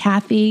as Miss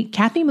Kathy,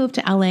 Kathy moved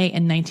to LA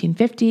in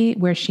 1950,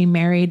 where she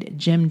married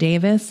Jim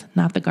Davis,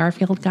 not the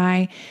Garfield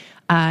guy.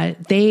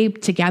 They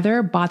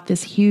together bought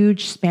this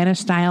huge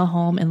Spanish-style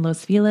home in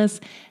Los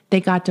Feliz. They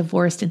got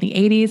divorced in the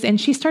 80s,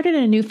 and she started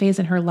a new phase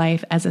in her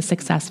life as a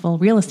successful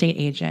real estate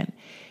agent.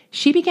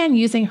 She began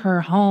using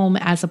her home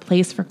as a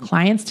place for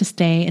clients to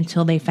stay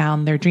until they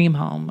found their dream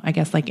home, I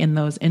guess like in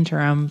those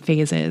interim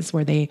phases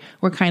where they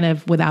were kind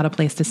of without a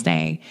place to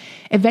stay.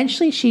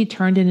 Eventually, she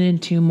turned it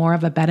into more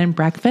of a bed and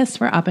breakfast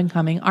for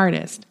up-and-coming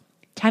artists.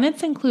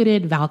 Tenants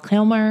included Val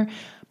Kilmer,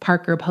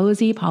 Parker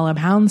Posey, Paula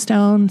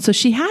Poundstone. So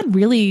she had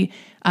really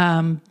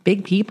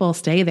big people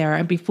stay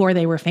there before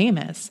they were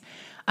famous.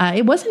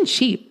 It wasn't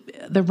cheap.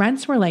 The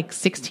rents were like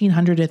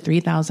 $1,600 to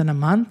 $3,000 a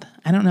month.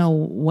 I don't know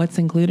what's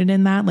included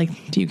in that. Like,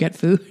 do you get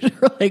food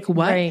or like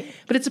what? Right.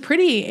 But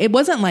it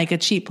wasn't like a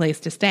cheap place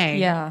to stay.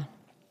 Yeah.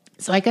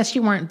 So I guess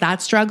you weren't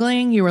that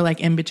struggling. You were like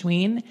in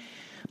between.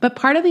 But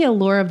part of the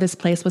allure of this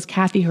place was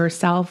Kathy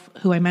herself,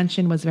 who I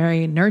mentioned was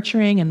very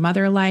nurturing and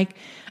mother-like,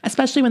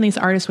 especially when these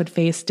artists would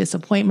face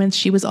disappointments.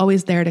 She was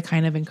always there to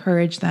kind of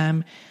encourage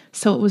them.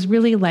 So it was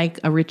really like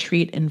a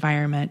retreat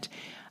environment.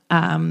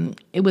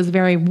 It was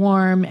very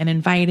warm and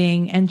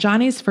inviting, and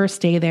Johnny's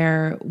first day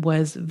there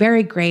was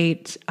very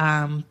great,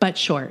 but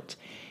short.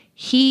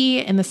 He,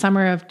 in the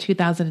summer of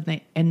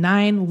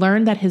 2009,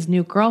 learned that his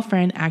new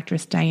girlfriend,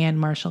 actress Diane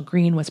Marshall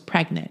Green, was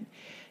pregnant.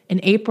 In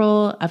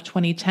April of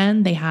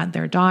 2010, they had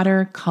their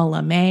daughter,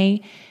 Culla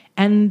May,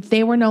 and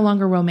they were no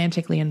longer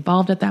romantically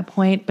involved at that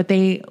point, but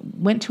they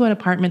went to an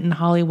apartment in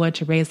Hollywood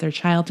to raise their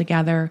child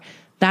together.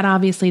 That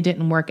obviously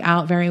didn't work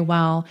out very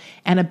well,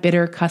 and a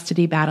bitter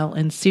custody battle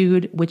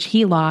ensued, which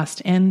he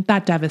lost, and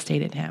that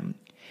devastated him.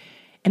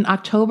 In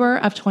October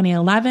of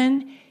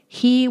 2011,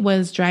 he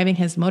was driving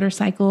his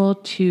motorcycle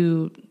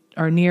to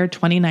or near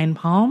 29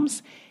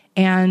 Palms,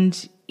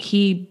 and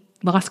he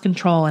lost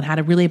control and had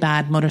a really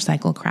bad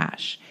motorcycle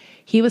crash.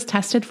 He was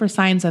tested for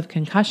signs of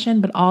concussion,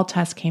 but all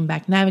tests came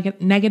back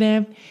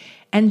negative,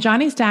 and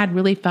Johnny's dad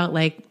really felt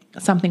like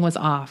something was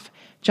off.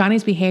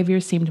 Johnny's behavior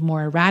seemed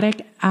more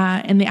erratic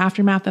in the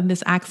aftermath of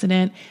this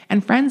accident,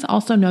 and friends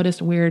also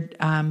noticed weird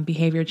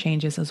behavior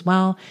changes as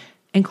well,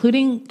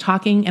 including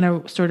talking in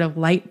a sort of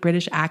light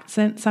British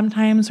accent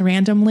sometimes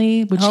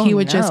randomly, which he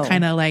would just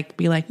kind of like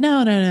be like,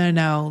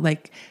 no.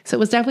 Like, so it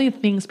was definitely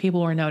things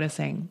people were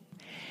noticing.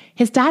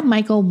 His dad,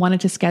 Michael,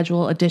 wanted to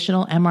schedule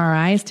additional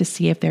MRIs to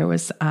see if there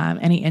was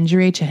any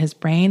injury to his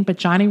brain, but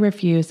Johnny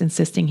refused,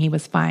 insisting he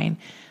was fine.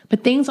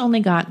 But things only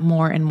got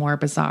more and more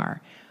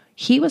bizarre.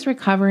 He was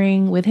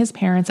recovering with his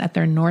parents at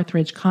their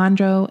Northridge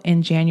condo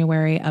in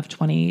January of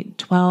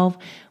 2012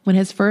 when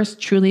his first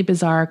truly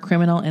bizarre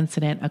criminal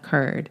incident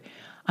occurred.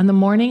 On the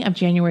morning of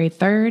January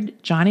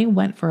 3rd, Johnny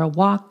went for a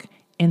walk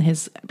in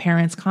his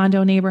parents'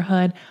 condo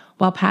neighborhood.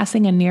 While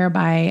passing a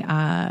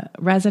nearby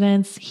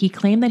residence, he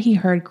claimed that he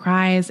heard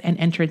cries and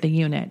entered the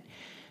unit.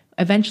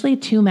 Eventually,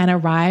 2 men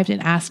arrived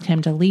and asked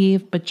him to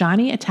leave, but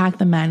Johnny attacked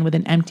the men with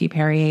an empty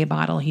Perrier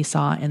bottle he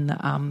saw in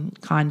the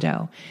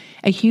condo.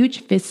 A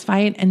huge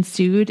fistfight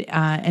ensued,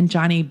 and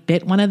Johnny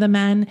bit one of the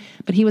men,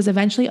 but he was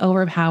eventually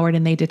overpowered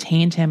and they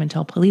detained him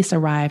until police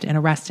arrived and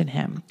arrested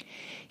him.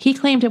 He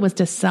claimed it was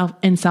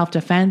in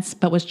self-defense,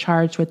 but was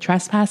charged with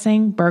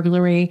trespassing,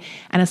 burglary,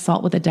 and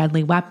assault with a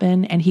deadly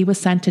weapon, and he was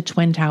sent to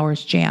Twin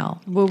Towers Jail.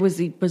 What was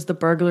the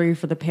burglary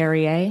for the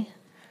Perrier?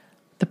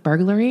 The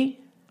burglary?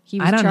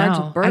 I don't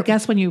know. I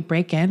guess when you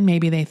break in,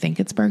 maybe they think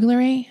it's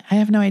burglary. I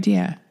have no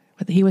idea.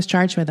 But he was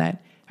charged with it.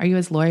 Are you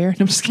his lawyer?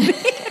 No, I'm just kidding.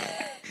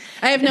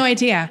 I have no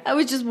idea. I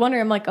was just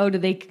wondering, I'm like, oh, do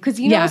they? Because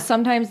you know,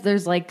 sometimes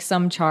there's like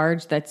some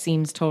charge that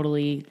seems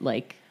totally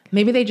like.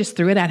 Maybe they just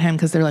threw it at him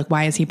because they're like,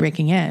 why is he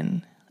breaking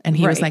in? And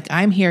he was like,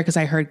 I'm here because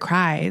I heard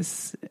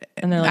cries.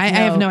 And they're like, I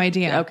have no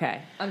idea.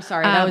 Okay. I'm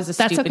sorry. That was a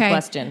stupid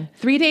question.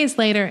 3 days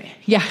later,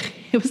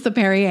 it was the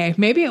Perrier.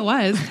 Maybe it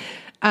was.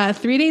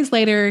 3 days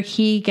later,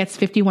 he gets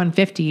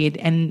 5150'd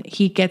and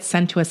he gets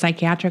sent to a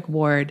psychiatric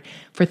ward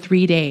for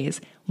 3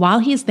 days. While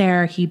he's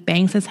there, he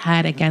bangs his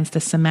head against a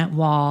cement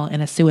wall in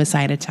a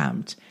suicide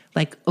attempt,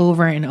 like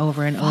over and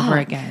over and over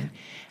again.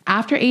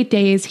 After 8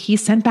 days,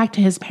 he's sent back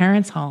to his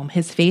parents' home.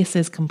 His face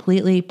is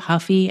completely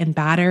puffy and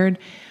battered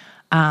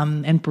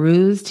and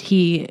bruised.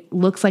 He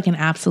looks like an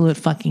absolute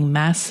fucking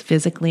mess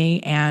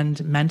physically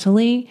and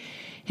mentally.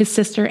 His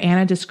sister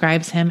Anna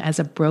describes him as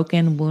a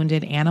broken,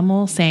 wounded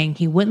animal, saying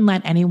he wouldn't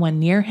let anyone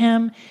near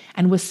him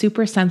and was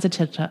super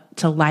sensitive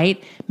to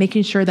light,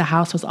 making sure the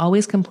house was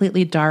always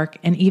completely dark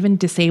and even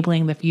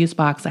disabling the fuse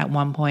box at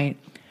one point.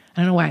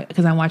 I don't know why,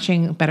 because I'm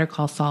watching Better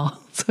Call Saul.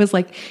 So it's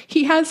like,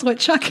 he has what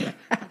Chuck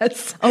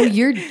has. Oh,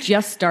 you're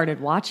just started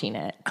watching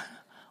it.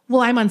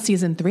 Well, I'm on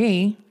season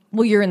 3.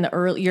 Well, you're in the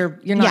early, you're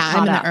not Yeah,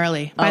 I'm in up. the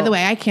early. By the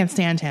way, I can't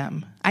stand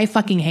him. I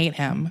fucking hate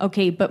him.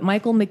 Okay, but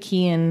Michael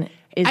McKean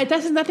is... That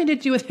has nothing to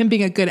do with him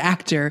being a good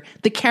actor.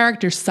 The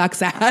character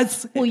sucks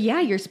ass. Well,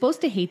 yeah, you're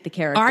supposed to hate the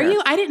character. Are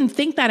you? I didn't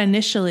think that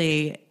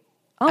initially.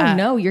 Oh,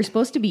 no, you're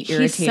supposed to be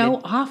irritated. He's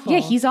so awful. Yeah,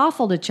 he's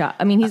awful to Chuck.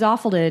 I mean, he's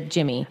awful to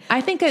Jimmy.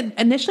 I think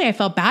initially I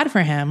felt bad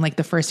for him, like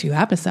the first few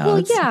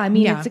episodes. Well, yeah, I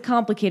mean, it's a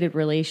complicated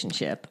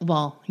relationship.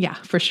 Well, yeah,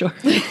 for sure.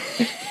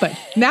 But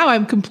now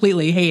I'm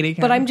completely hating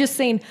him. But I'm just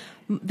saying,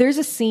 there's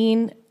a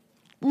scene.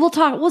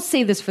 We'll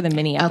save this for the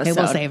mini episode. Okay,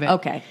 we'll save it.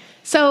 Okay.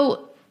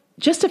 So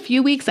just a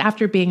few weeks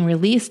after being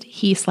released,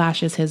 he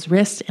slashes his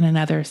wrist in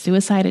another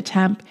suicide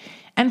attempt.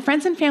 And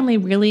friends and family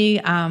really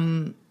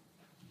kind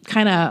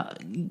of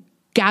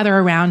gather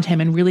around him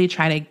and really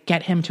try to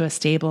get him to a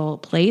stable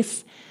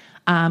place.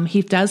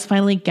 He does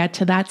finally get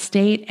to that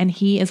state, and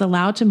he is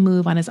allowed to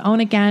move on his own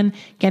again,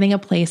 getting a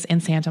place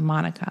in Santa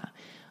Monica.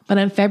 But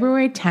on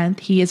February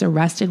 10th, he is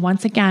arrested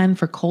once again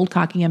for cold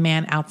cocking a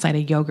man outside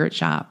a yogurt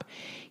shop.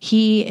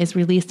 He is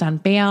released on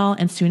bail,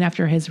 and soon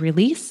after his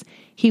release,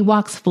 he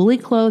walks fully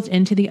clothed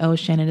into the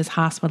ocean and is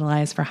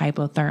hospitalized for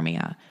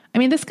hypothermia. I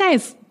mean, this guy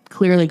is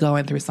clearly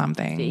going through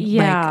something.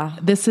 Yeah.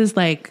 This is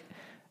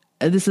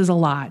a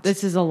lot.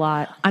 This is a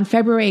lot. On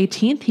February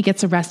 18th, he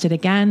gets arrested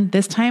again,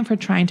 this time for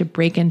trying to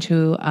break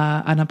into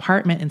an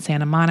apartment in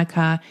Santa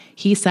Monica.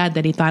 He said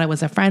that he thought it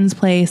was a friend's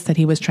place that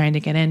he was trying to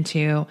get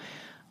into.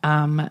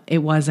 It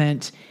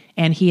wasn't.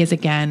 And he is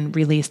again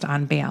released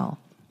on bail.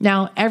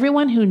 Now,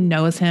 everyone who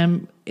knows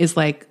him is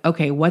like,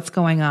 okay, what's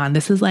going on?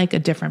 This is like a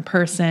different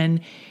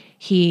person.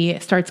 He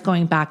starts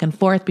going back and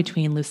forth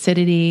between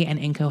lucidity and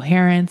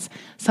incoherence.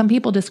 Some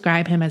people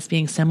describe him as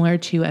being similar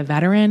to a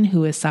veteran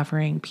who is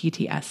suffering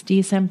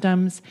PTSD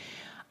symptoms.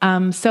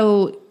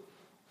 So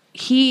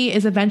he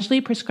is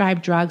eventually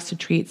prescribed drugs to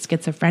treat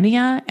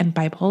schizophrenia and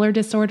bipolar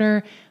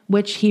disorder,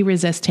 which he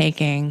resists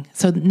taking.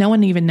 So no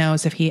one even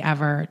knows if he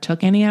ever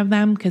took any of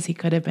them because he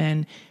could have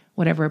been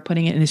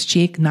putting it in his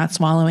cheek, not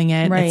swallowing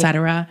it, right,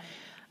 etc.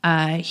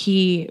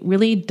 He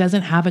really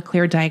doesn't have a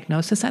clear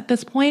diagnosis at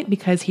this point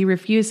because he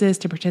refuses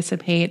to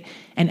participate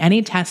in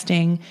any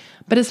testing.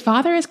 But his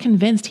father is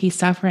convinced he's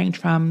suffering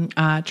from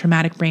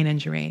traumatic brain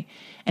injury.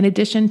 In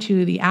addition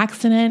to the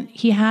accident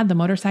he had, the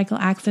motorcycle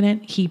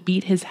accident, he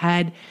beat his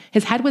head.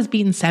 His head was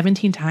beaten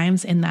 17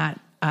 times in that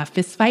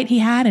fist fight he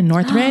had in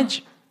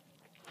Northridge.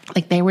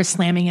 Like they were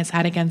slamming his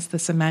head against the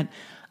cement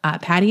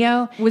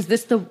patio. Was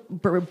this the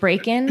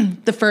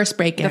break-in? The first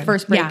break-in. The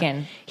first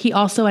break-in. Yeah. He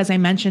also, as I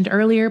mentioned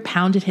earlier,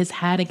 pounded his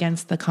head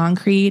against the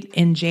concrete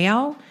in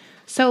jail.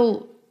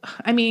 So,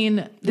 I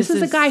mean, this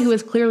is a guy who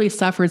has clearly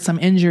suffered some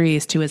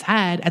injuries to his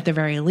head at the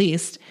very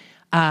least.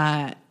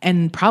 And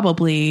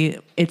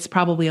it's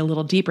probably a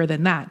little deeper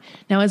than that.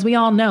 Now, as we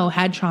all know,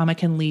 head trauma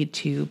can lead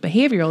to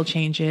behavioral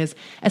changes,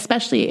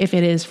 especially if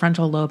it is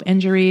frontal lobe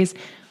injuries,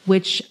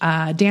 which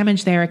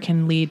damage there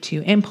can lead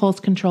to impulse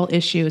control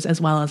issues as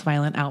well as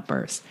violent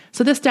outbursts.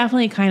 So this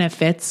definitely kind of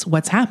fits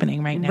what's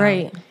happening right now.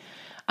 Right.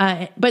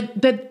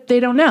 But they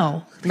don't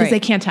know because Right. they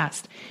can't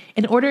test.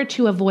 In order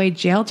to avoid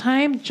jail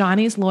time,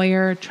 Johnny's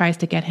lawyer tries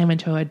to get him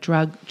into a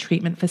drug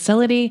treatment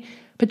facility,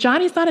 but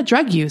Johnny's not a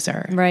drug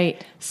user.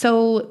 Right.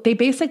 So they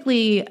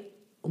basically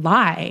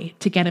lie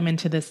to get him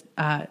into this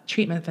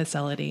treatment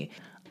facility.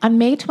 On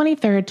May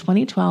 23rd,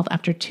 2012,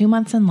 after 2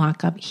 months in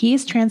lockup,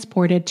 he's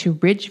transported to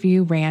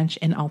Ridgeview Ranch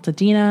in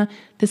Altadena.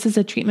 This is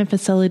a treatment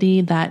facility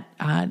that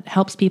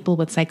helps people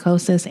with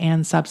psychosis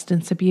and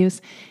substance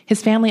abuse.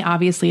 His family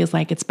obviously is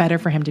like, it's better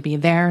for him to be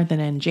there than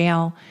in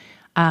jail.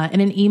 In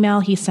an email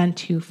he sent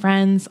to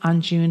friends on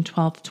June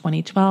 12th,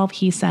 2012,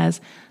 he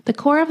says, "The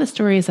core of the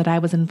story is that I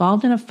was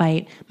involved in a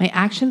fight. My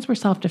actions were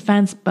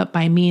self-defense, but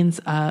by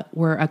means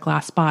were a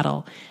glass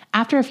bottle.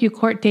 After a few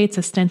court dates,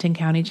 a stint in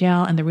county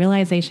jail, and the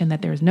realization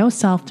that there is no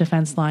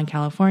self-defense law in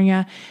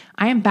California,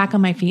 I am back on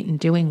my feet and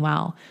doing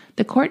well.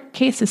 The court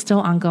case is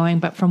still ongoing,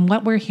 but from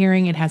what we're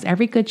hearing, it has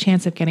every good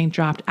chance of getting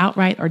dropped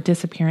outright or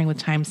disappearing with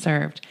time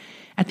served."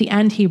 At the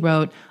end, he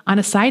wrote, "On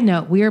a side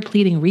note, we are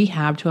pleading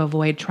rehab to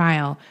avoid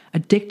trial.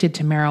 Addicted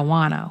to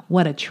marijuana.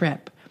 What a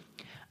trip."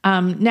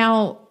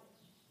 Now,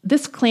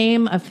 this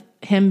claim of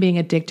him being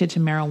addicted to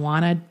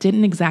marijuana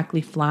didn't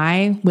exactly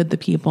fly with the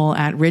people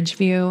at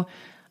Ridgeview.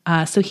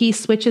 So he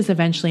switches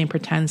eventually and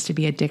pretends to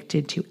be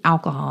addicted to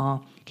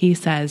alcohol. He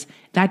says,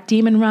 "That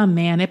demon rum,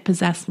 man, it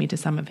possessed me," to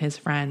some of his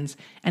friends.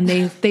 And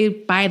they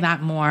buy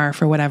that more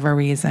for whatever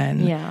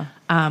reason. Yeah.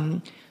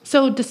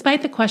 So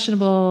despite the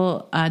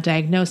questionable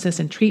diagnosis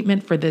and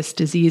treatment for this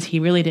disease he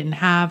really didn't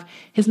have,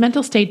 his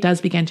mental state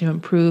does begin to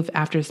improve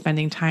after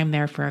spending time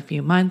there for a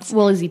few months.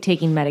 Well, is he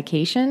taking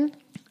medication?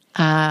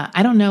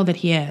 I don't know that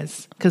he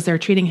is, because they're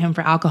treating him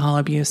for alcohol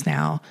abuse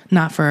now,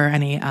 not for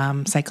any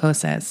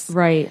psychosis.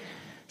 Right.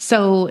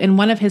 So in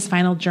one of his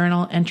final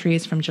journal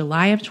entries from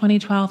July of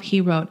 2012, he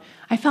wrote,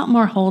 "I felt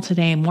more whole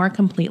today, more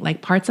complete,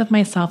 like parts of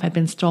myself had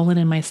been stolen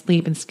in my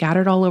sleep and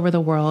scattered all over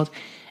the world,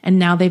 and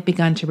now they've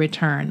begun to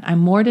return. I'm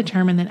more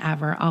determined than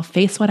ever. I'll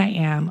face what I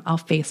am. I'll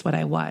face what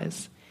I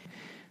was."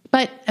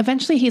 But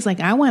eventually he's like,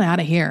 "I want out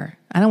of here.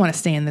 I don't want to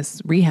stay in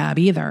this rehab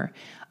either."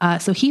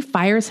 So he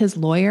fires his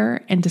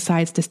lawyer and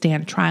decides to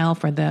stand trial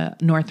for the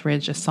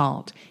Northridge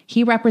assault.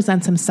 He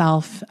represents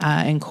himself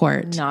in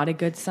court. Not a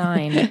good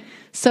sign.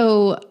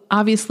 So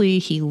obviously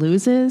he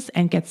loses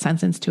and gets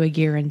sentenced to a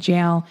year in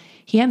jail.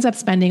 He ends up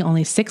spending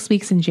only 6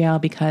 weeks in jail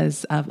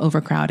because of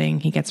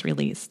overcrowding. He gets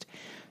released.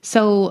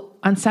 So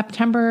on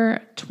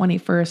September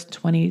 21st,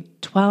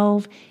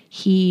 2012,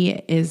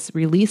 he is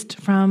released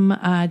from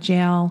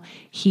jail.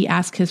 He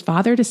asks his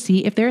father to see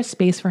if there is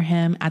space for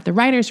him at the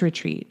writer's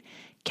retreat.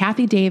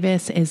 Kathy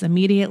Davis is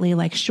immediately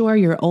like, "Sure,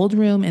 your old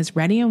room is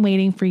ready and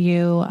waiting for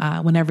you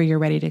whenever you're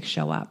ready to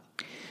show up."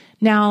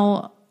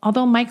 Now,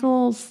 although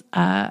Michael,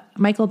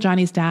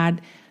 Johnny's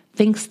dad,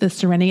 thinks the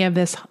serenity of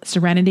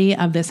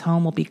this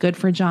home will be good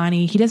for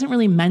Johnny, he doesn't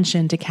really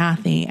mention to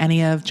Kathy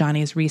any of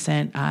Johnny's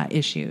recent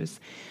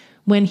issues.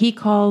 When he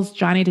calls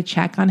Johnny to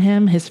check on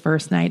him his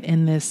first night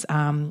in this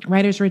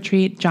writer's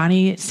retreat,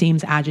 Johnny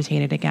seems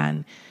agitated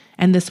again.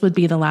 And this would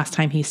be the last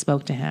time he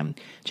spoke to him.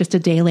 Just a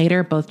day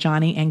later, both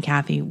Johnny and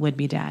Kathy would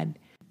be dead.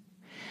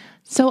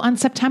 So on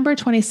September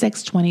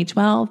 26,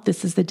 2012,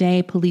 this is the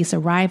day police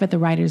arrive at the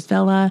writer's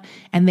villa,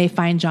 and they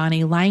find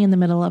Johnny lying in the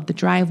middle of the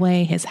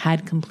driveway, his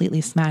head completely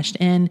smashed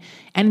in,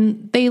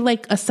 and they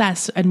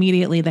assess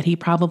immediately that he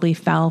probably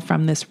fell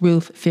from this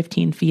roof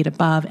 15 feet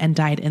above and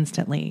died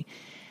instantly.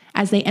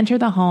 As they enter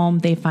the home,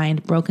 they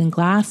find broken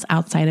glass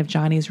outside of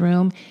Johnny's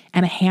room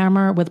and a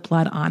hammer with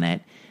blood on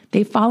it.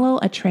 They follow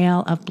a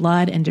trail of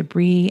blood and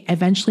debris,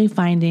 eventually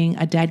finding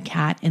a dead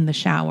cat in the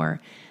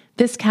shower.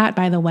 This cat,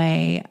 by the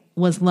way,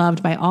 was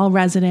loved by all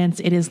residents.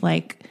 It is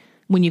like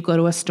when you go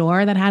to a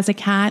store that has a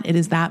cat, it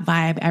is that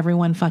vibe.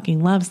 Everyone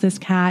fucking loves this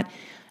cat.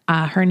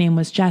 Her name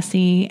was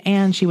Jessie,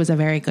 and she was a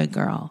very good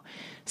girl.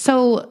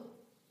 So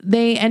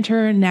they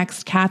enter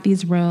next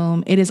Kathy's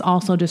room. It is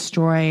also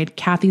destroyed.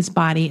 Kathy's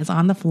body is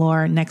on the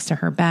floor next to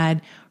her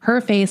bed.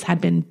 Her face had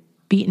been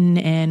beaten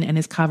in and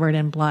is covered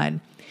in blood.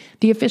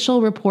 The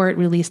official report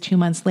released 2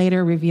 months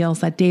later reveals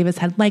that Davis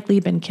had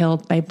likely been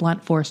killed by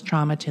blunt force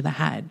trauma to the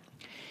head.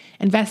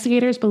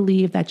 Investigators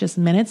believe that just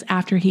minutes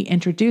after he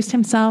introduced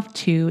himself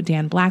to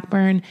Dan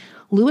Blackburn,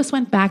 Lewis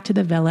went back to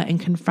the villa and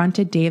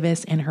confronted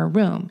Davis in her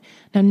room.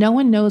 Now, no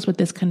one knows what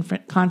this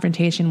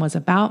confrontation was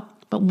about,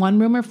 but one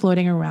rumor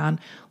floating around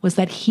was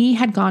that he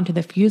had gone to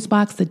the fuse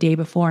box the day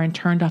before and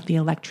turned off the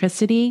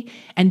electricity,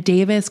 and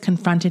Davis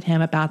confronted him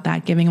about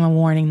that, giving him a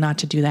warning not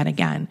to do that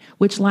again,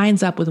 which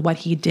lines up with what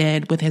he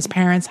did with his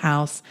parents'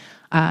 house,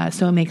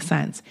 so it makes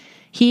sense.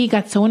 He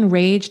got so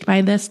enraged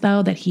by this,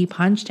 though, that he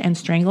punched and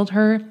strangled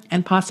her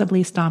and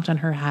possibly stomped on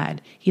her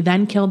head. He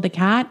then killed the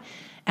cat,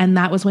 and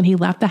that was when he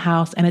left the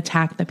house and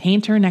attacked the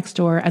painter next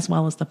door as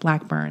well as the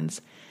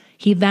Blackburns.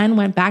 He then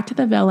went back to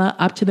the villa,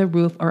 up to the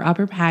roof or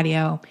upper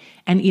patio,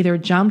 and either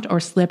jumped or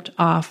slipped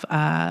off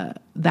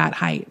that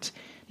height.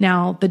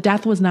 Now, the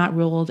death was not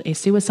ruled a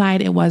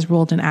suicide. It was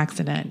ruled an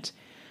accident.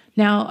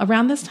 Now,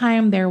 around this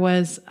time, there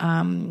was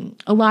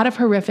a lot of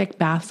horrific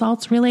bath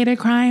salts related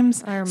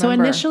crimes. I remember. So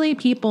initially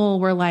people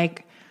were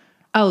like,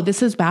 oh,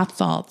 this is bath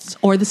salts,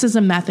 or this is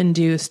a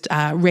meth-induced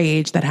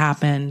rage that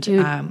happened.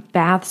 Dude,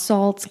 bath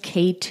salts,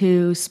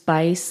 K2,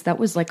 Spice, that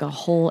was like a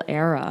whole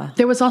era.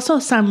 There was also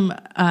some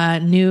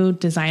new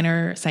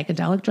designer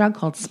psychedelic drug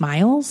called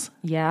Smiles.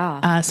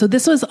 Yeah. So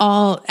this was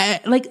all,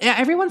 like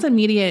everyone's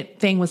immediate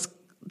thing was,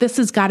 this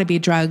has got to be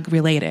drug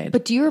related.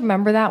 But do you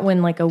remember that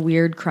when like a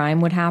weird crime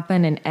would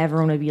happen and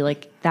everyone would be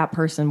like, that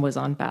person was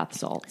on bath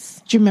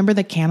salts? Do you remember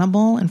the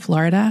cannibal in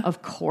Florida?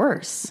 Of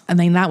course. I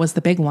mean, that was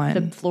the big one.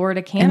 The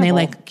Florida cannibal. And they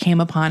like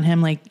came upon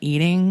him like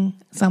eating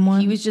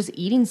someone. He was just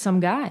eating some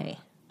guy.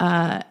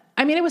 I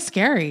mean, it was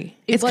scary.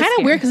 It's was kind of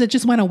scary. weird because it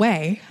just went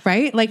away,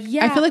 right? Like,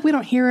 Yeah. I feel like we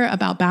don't hear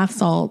about bath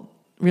salt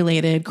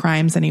related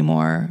crimes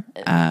anymore.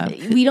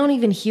 We don't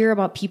even hear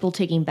about people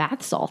taking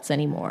bath salts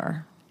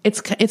anymore.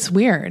 It's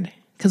weird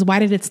because why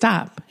did it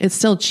stop? It's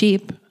still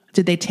cheap.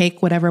 Did they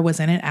take whatever was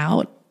in it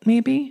out?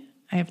 Maybe.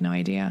 I have no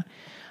idea.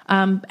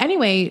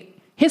 Anyway,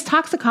 his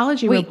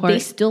toxicology Wait, report. they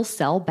still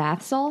sell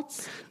bath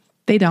salts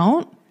They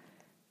don't?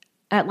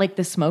 at like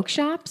the smoke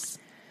shops?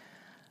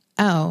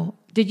 Oh,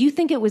 Did you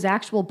think it was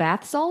actual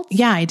bath salts?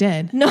 yeah, I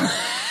did. No.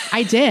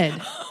 I did.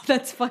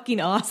 That's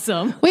fucking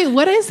awesome. Wait,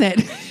 what is it?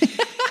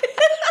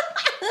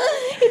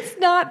 It's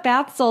not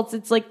bath salts.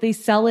 It's like they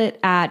sell it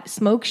at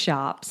smoke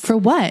shops For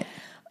what?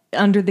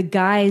 under the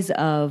guise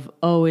of,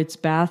 oh, it's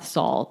bath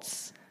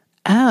salts.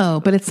 Oh,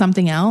 but it's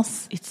something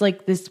else? It's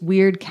like this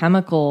weird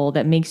chemical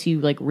that makes you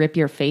like rip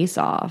your face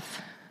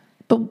off.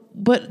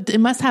 But it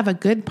must have a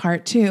good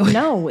part too.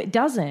 No, it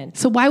doesn't.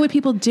 So why would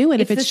people do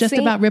it if It's it's the just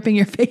same- about ripping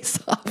your face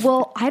off?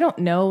 Well, I don't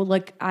know.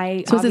 Like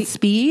So is it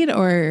speed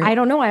or? I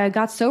don't know. I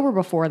got sober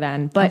before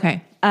then, but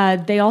Okay.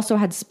 They also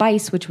had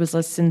Spice, which was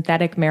a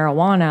synthetic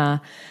marijuana,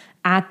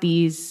 at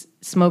these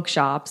smoke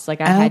shops, like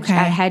at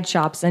head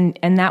shops, and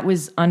that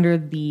was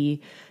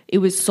it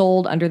was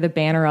sold under the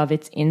banner of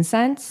it's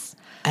incense.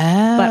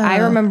 Oh. But I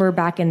remember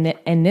back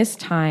in this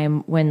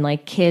time when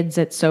like kids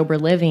at Sober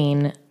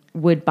Living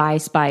would buy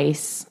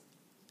Spice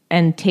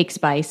and take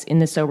Spice in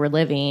the Sober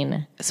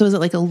Living. So is it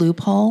like a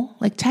loophole?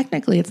 Like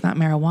technically it's not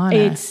marijuana.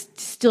 It's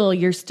still,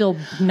 you're still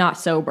not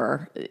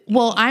sober.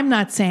 Well, I'm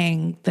not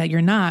saying that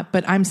you're not,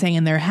 but I'm saying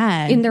in their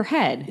head. In their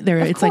head. Of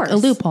It's like a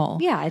course. loophole.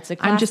 Yeah, it's a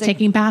classic. I'm just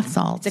taking bath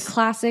salts. It's a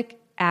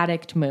classic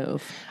addict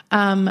move.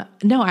 No,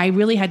 I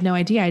really had no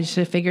idea. I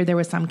just figured there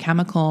was some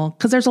chemical,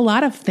 because there's a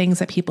lot of things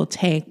that people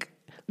take,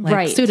 like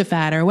Right.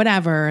 Sudafed or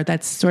whatever,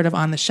 that's sort of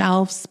on the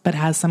shelves, but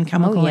has some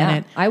chemical in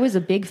it. I was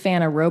a big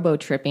fan of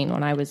robo-tripping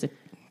when I was a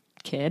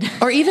kid.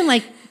 Or even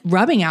like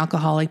rubbing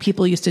alcohol. Like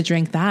people used to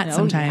drink that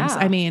sometimes. yeah.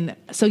 I mean,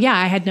 so yeah,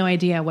 I had no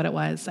idea what it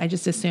was. I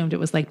just assumed it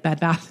was like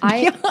Bed Bath and I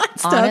Beyond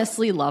stuff.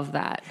 honestly love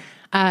that.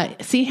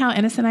 See how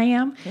innocent I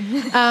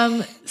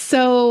am?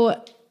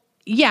 So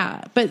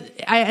yeah, but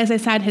as I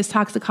said, his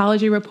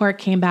toxicology report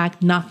came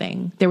back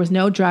nothing. There was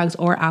no drugs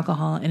or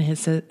alcohol in his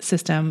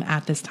system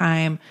at this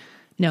time.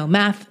 No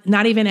meth,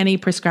 not even any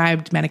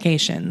prescribed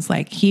medications.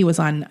 Like he was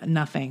on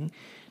nothing.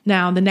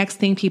 Now, the next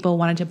thing people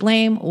wanted to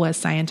blame was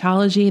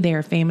Scientology. They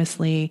are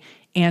famously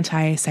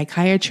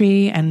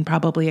anti-psychiatry and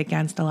probably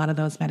against a lot of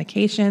those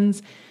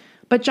medications.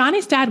 But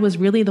Johnny's dad was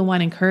really the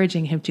one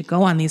encouraging him to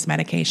go on these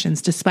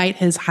medications, despite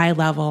his high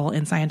level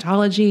in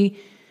Scientology.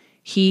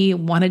 He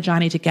wanted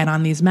Johnny to get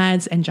on these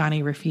meds, and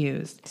Johnny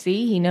refused.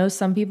 See, he knows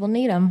some people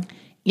need them.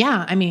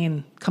 Yeah, I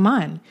mean, come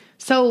on.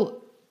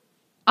 So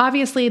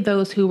obviously,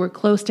 those who were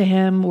close to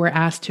him were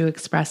asked to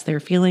express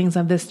their feelings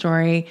of this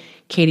story.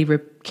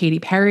 Katy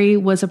Perry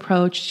was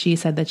approached. She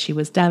said that she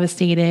was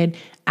devastated.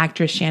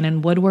 Actress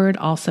Shannon Woodward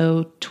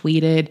also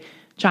tweeted,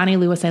 "Johnny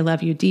Lewis, I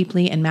love you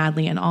deeply and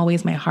madly and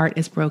always. My heart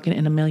is broken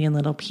in a million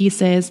little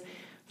pieces.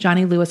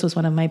 Johnny Lewis was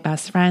one of my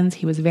best friends.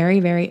 He was very,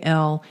 very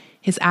ill.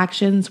 His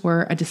actions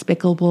were a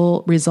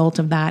despicable result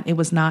of that. It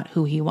was not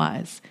who he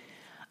was."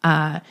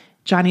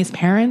 Johnny's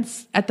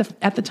parents at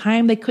the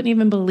time, they couldn't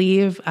even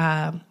believe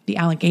the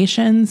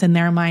allegations. In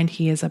their mind,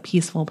 he is a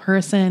peaceful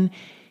person.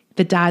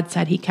 The dad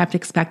said he kept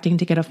expecting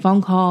to get a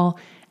phone call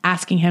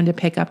asking him to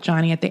pick up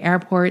Johnny at the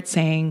airport,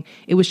 saying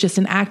it was just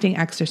an acting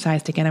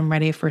exercise to get him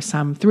ready for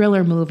some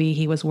thriller movie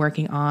he was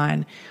working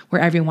on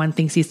where everyone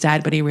thinks he's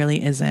dead, but he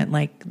really isn't,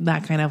 like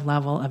that kind of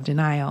level of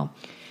denial.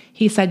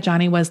 He said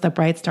Johnny was the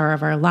bright star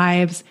of our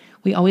lives.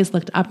 We always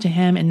looked up to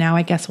him, and now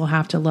I guess we'll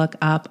have to look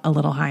up a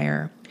little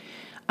higher.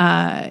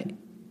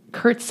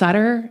 Kurt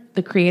Sutter,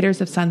 the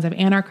creators of Sons of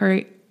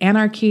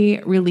Anarchy,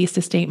 released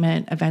a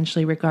statement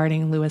eventually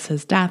regarding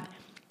Lewis's death.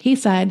 He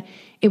said,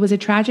 "It was a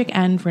tragic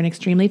end for an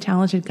extremely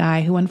talented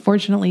guy who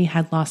unfortunately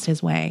had lost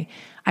his way.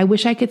 I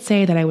wish I could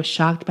say that I was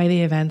shocked by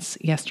the events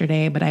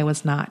yesterday, but I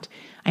was not.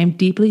 I am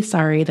deeply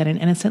sorry that an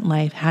innocent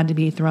life had to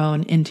be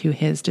thrown into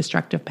his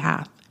destructive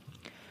path."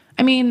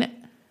 I mean,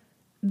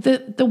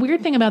 the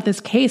weird thing about this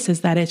case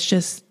is that it's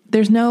just,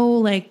 there's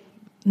no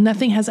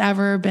nothing has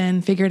ever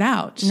been figured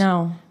out.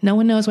 No. No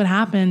one knows what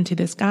happened to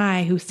this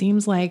guy who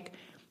seems like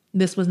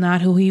this was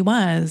not who he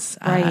was.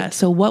 Right.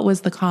 So what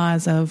was the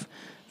cause of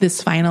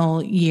this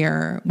final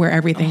year where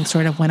everything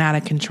sort of went out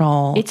of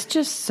control. It's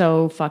just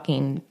so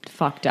fucking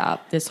fucked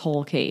up, this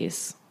whole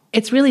case.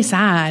 It's really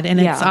sad. And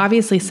it's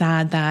obviously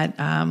sad that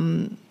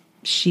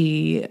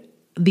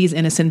these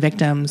innocent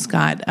victims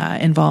got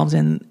involved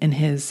in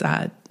his,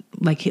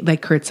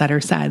 like Kurt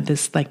Sutter said,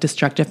 this like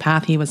destructive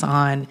path he was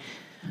on.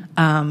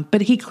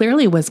 But he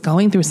clearly was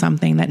going through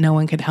something that no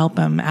one could help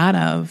him out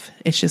of.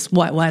 It's just,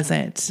 what was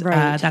it?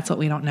 Right. That's what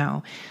we don't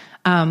know.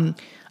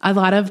 A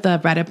lot of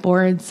the Reddit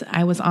boards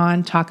I was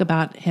on talk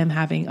about him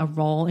having a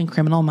role in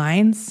Criminal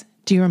Minds.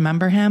 Do you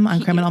remember him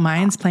on Criminal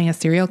Minds playing a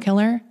serial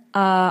killer?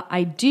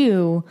 I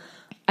do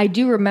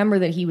remember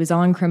that he was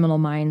on Criminal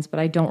Minds, but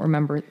I don't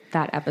remember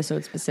that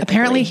episode specifically.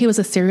 Apparently he was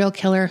a serial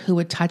killer who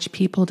would touch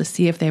people to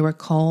see if they were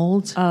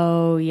cold.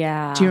 Oh,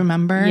 yeah. Do you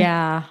remember?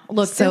 Yeah.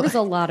 Look, there was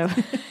a lot of...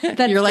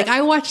 You're like,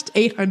 I watched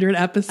 800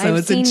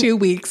 episodes in 2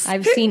 weeks.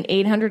 I've seen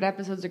 800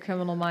 episodes of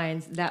Criminal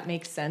Minds. That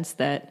makes sense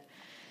that...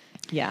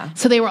 Yeah.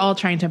 So they were all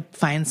trying to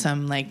find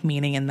some like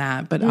meaning in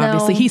that, but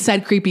obviously he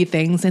said creepy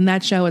things in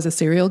that show as a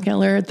serial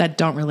killer that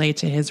don't relate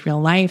to his real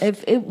life.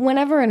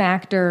 Whenever an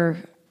actor,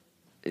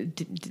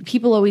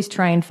 people always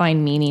try and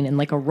find meaning in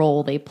like a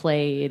role they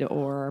played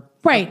or...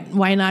 Right.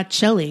 Why not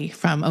Chili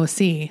from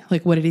OC?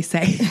 Like, what did he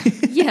say?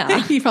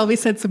 Yeah. He probably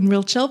said some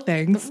real chill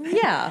things.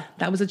 Yeah.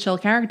 That was a chill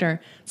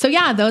character. So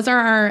yeah, those are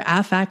our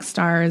FX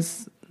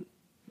stars'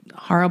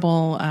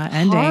 horrible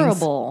endings.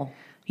 Horrible.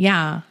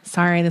 Yeah.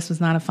 Sorry, this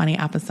was not a funny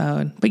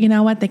episode. But you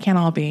know what? They can't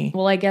all be.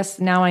 Well, I guess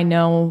now I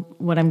know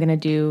what I'm going to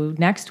do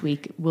next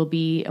week will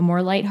be a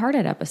more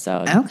lighthearted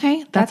episode.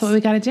 Okay. That's what we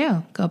got to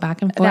do. Go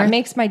back and forth. That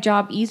makes my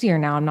job easier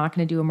now. I'm not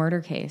going to do a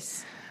murder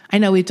case. I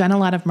know we've done a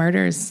lot of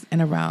murders in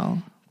a row,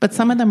 but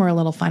some of them are a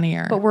little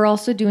funnier. But we're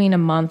also doing a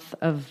month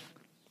of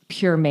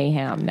pure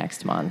mayhem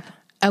next month.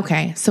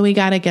 Okay. So we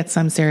got to get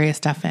some serious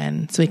stuff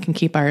in so we can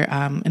keep our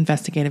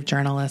investigative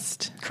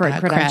journalist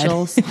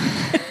credentials.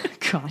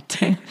 God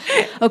damn.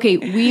 Okay,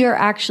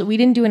 we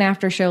didn't do an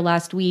after show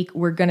last week.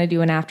 We're going to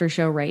do an after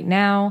show right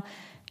now.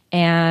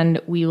 And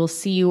we will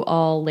see you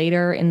all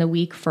later in the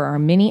week for our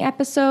mini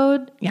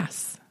episode.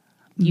 Yes.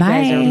 You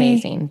guys are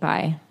amazing.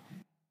 Bye.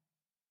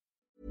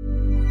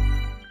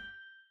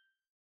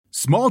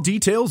 Small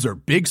details are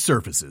big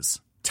surfaces.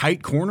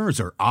 Tight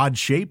corners are odd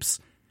shapes.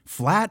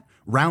 Flat,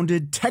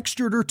 rounded,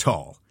 textured, or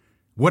tall.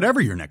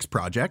 Whatever your next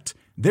project,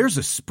 there's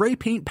a spray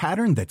paint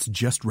pattern that's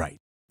just right.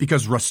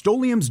 Because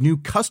Rust-Oleum's new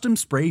Custom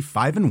Spray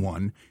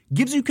 5-in-1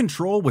 gives you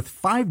control with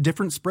 5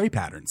 different spray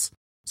patterns.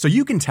 So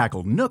you can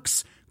tackle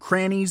nooks,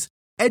 crannies,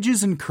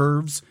 edges, and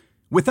curves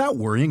without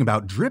worrying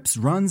about drips,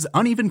 runs,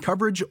 uneven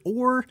coverage,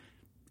 or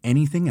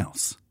anything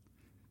else.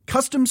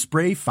 Custom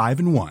Spray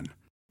 5-in-1.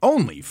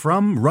 Only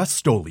from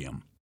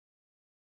Rust-Oleum.